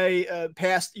your way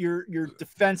past your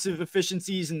defensive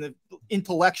efficiencies and the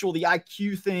intellectual, the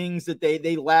IQ things that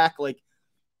they lack. Like,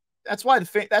 that's why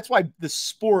the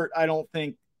sport, I don't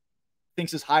think,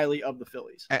 thinks as highly of the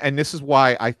Phillies. And this is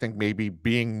why I think maybe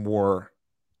being more,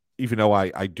 even though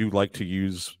I do like to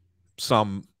use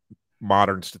some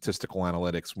modern statistical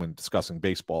analytics when discussing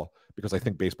baseball, because I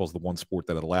think baseball is the one sport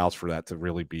that allows for that to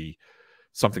really be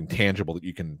something tangible that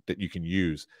you can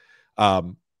use. I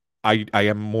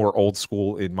am more old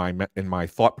school in my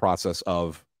thought process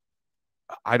of,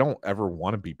 I don't ever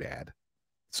want to be bad.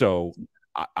 So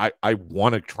I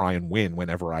want to try and win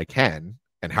whenever I can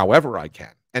and however I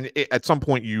can. And at some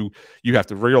point you have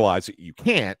to realize that you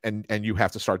can't, and you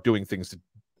have to start doing things to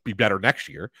be better next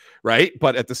year. Right.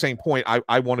 But at the same point,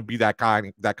 I want to be that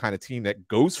kind of team that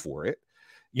goes for it,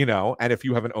 and if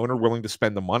you have an owner willing to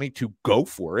spend the money to go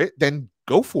for it, then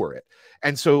go for it.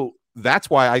 And so that's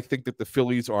why I think that the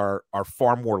Phillies are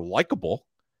far more likable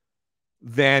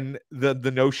than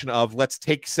the notion of, let's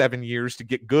take 7 years to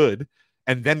get good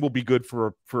and then we'll be good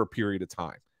for a period of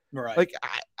time. Right. Like,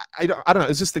 I don't know.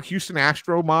 Is this the Houston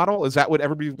Astro model? Is that what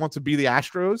everybody wants to be, the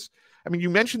Astros? I mean, you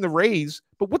mentioned the Rays,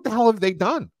 but what the hell have they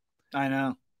done? I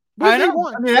know. I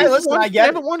know. I mean, hey, listen, I get they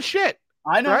haven't won shit.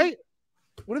 I know. Right?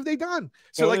 What have they done?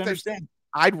 So, Totally like, understand.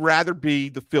 I'd rather be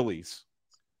the Phillies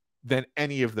than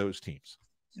any of those teams.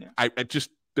 Yeah. I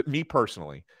just, me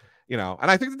personally, and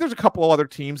I think that there's a couple of other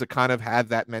teams that kind of had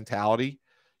that mentality.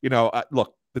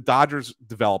 Look, the Dodgers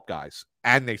develop guys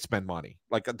and they spend money.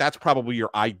 Like, that's probably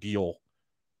your ideal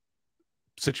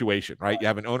situation, right? You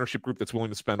have an ownership group that's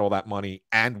willing to spend all that money,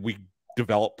 and we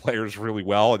develop players really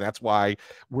well, and that's why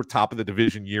we're top of the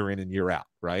division year in and year out,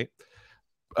 right?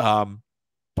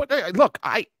 But look,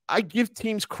 I give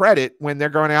teams credit when they're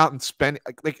going out and spend,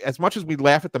 like, as much as we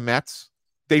laugh at the Mets,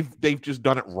 they've just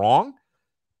done it wrong.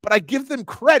 But I give them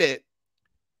credit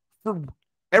for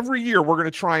every year we're going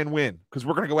to try and win because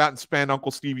we're going to go out and spend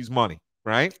Uncle Stevie's money,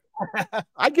 right?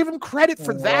 I give them credit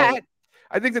for that.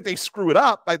 I think that they screw it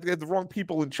up. I think they have the wrong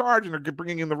people in charge and they're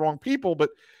bringing in the wrong people, but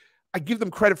I give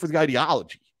them credit for the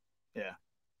ideology. Yeah.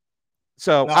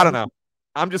 So I don't know.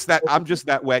 I'm just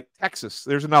that way. Texas,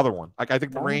 there's another one. Like, I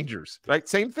think the Rangers, right?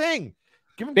 Same thing.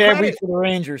 Give them bad credit. week for the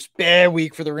Rangers. Bad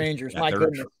week for the Rangers. My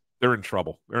goodness. They're in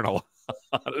trouble. They're in a lot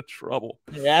of trouble.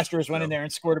 The Astros went in there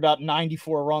and scored about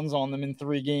 94 runs on them in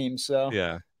 3 games. So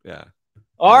yeah.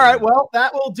 All right. Well,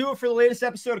 that will do it for the latest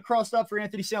episode of Crossed Up. For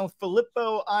Anthony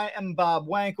Sanfilippo, I am Bob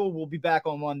Wankel. We'll be back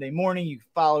on Monday morning. You can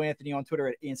follow Anthony on Twitter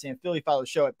at @IanSanPhilly. Follow the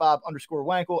show at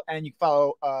Bob_Wankel. And you can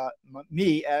follow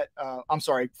me at,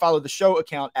 follow the show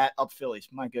account at UpPhillies.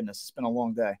 My goodness, it's been a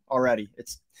long day already.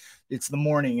 It's the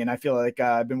morning, and I feel like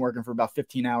I've been working for about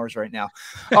 15 hours right now.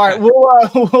 All right,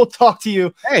 we'll talk to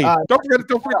you. Hey, don't forget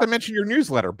to mention your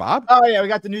newsletter, Bob. Oh yeah, we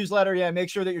got the newsletter. Yeah, make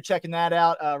sure that you're checking that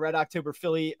out.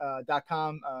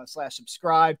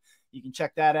 RedOctoberPhilly.com/subscribe. You can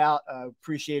check that out.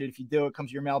 Appreciate it if you do. It comes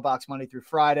to your mailbox Monday through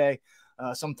Friday,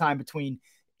 sometime between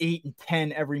 8 and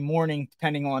 10 every morning,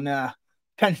 depending on how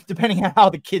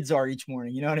the kids are each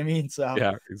morning. You know what I mean? So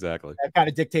yeah, exactly. That kind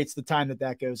of dictates the time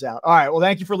that goes out. All right. Well,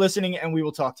 thank you for listening, and we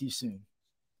will talk to you soon.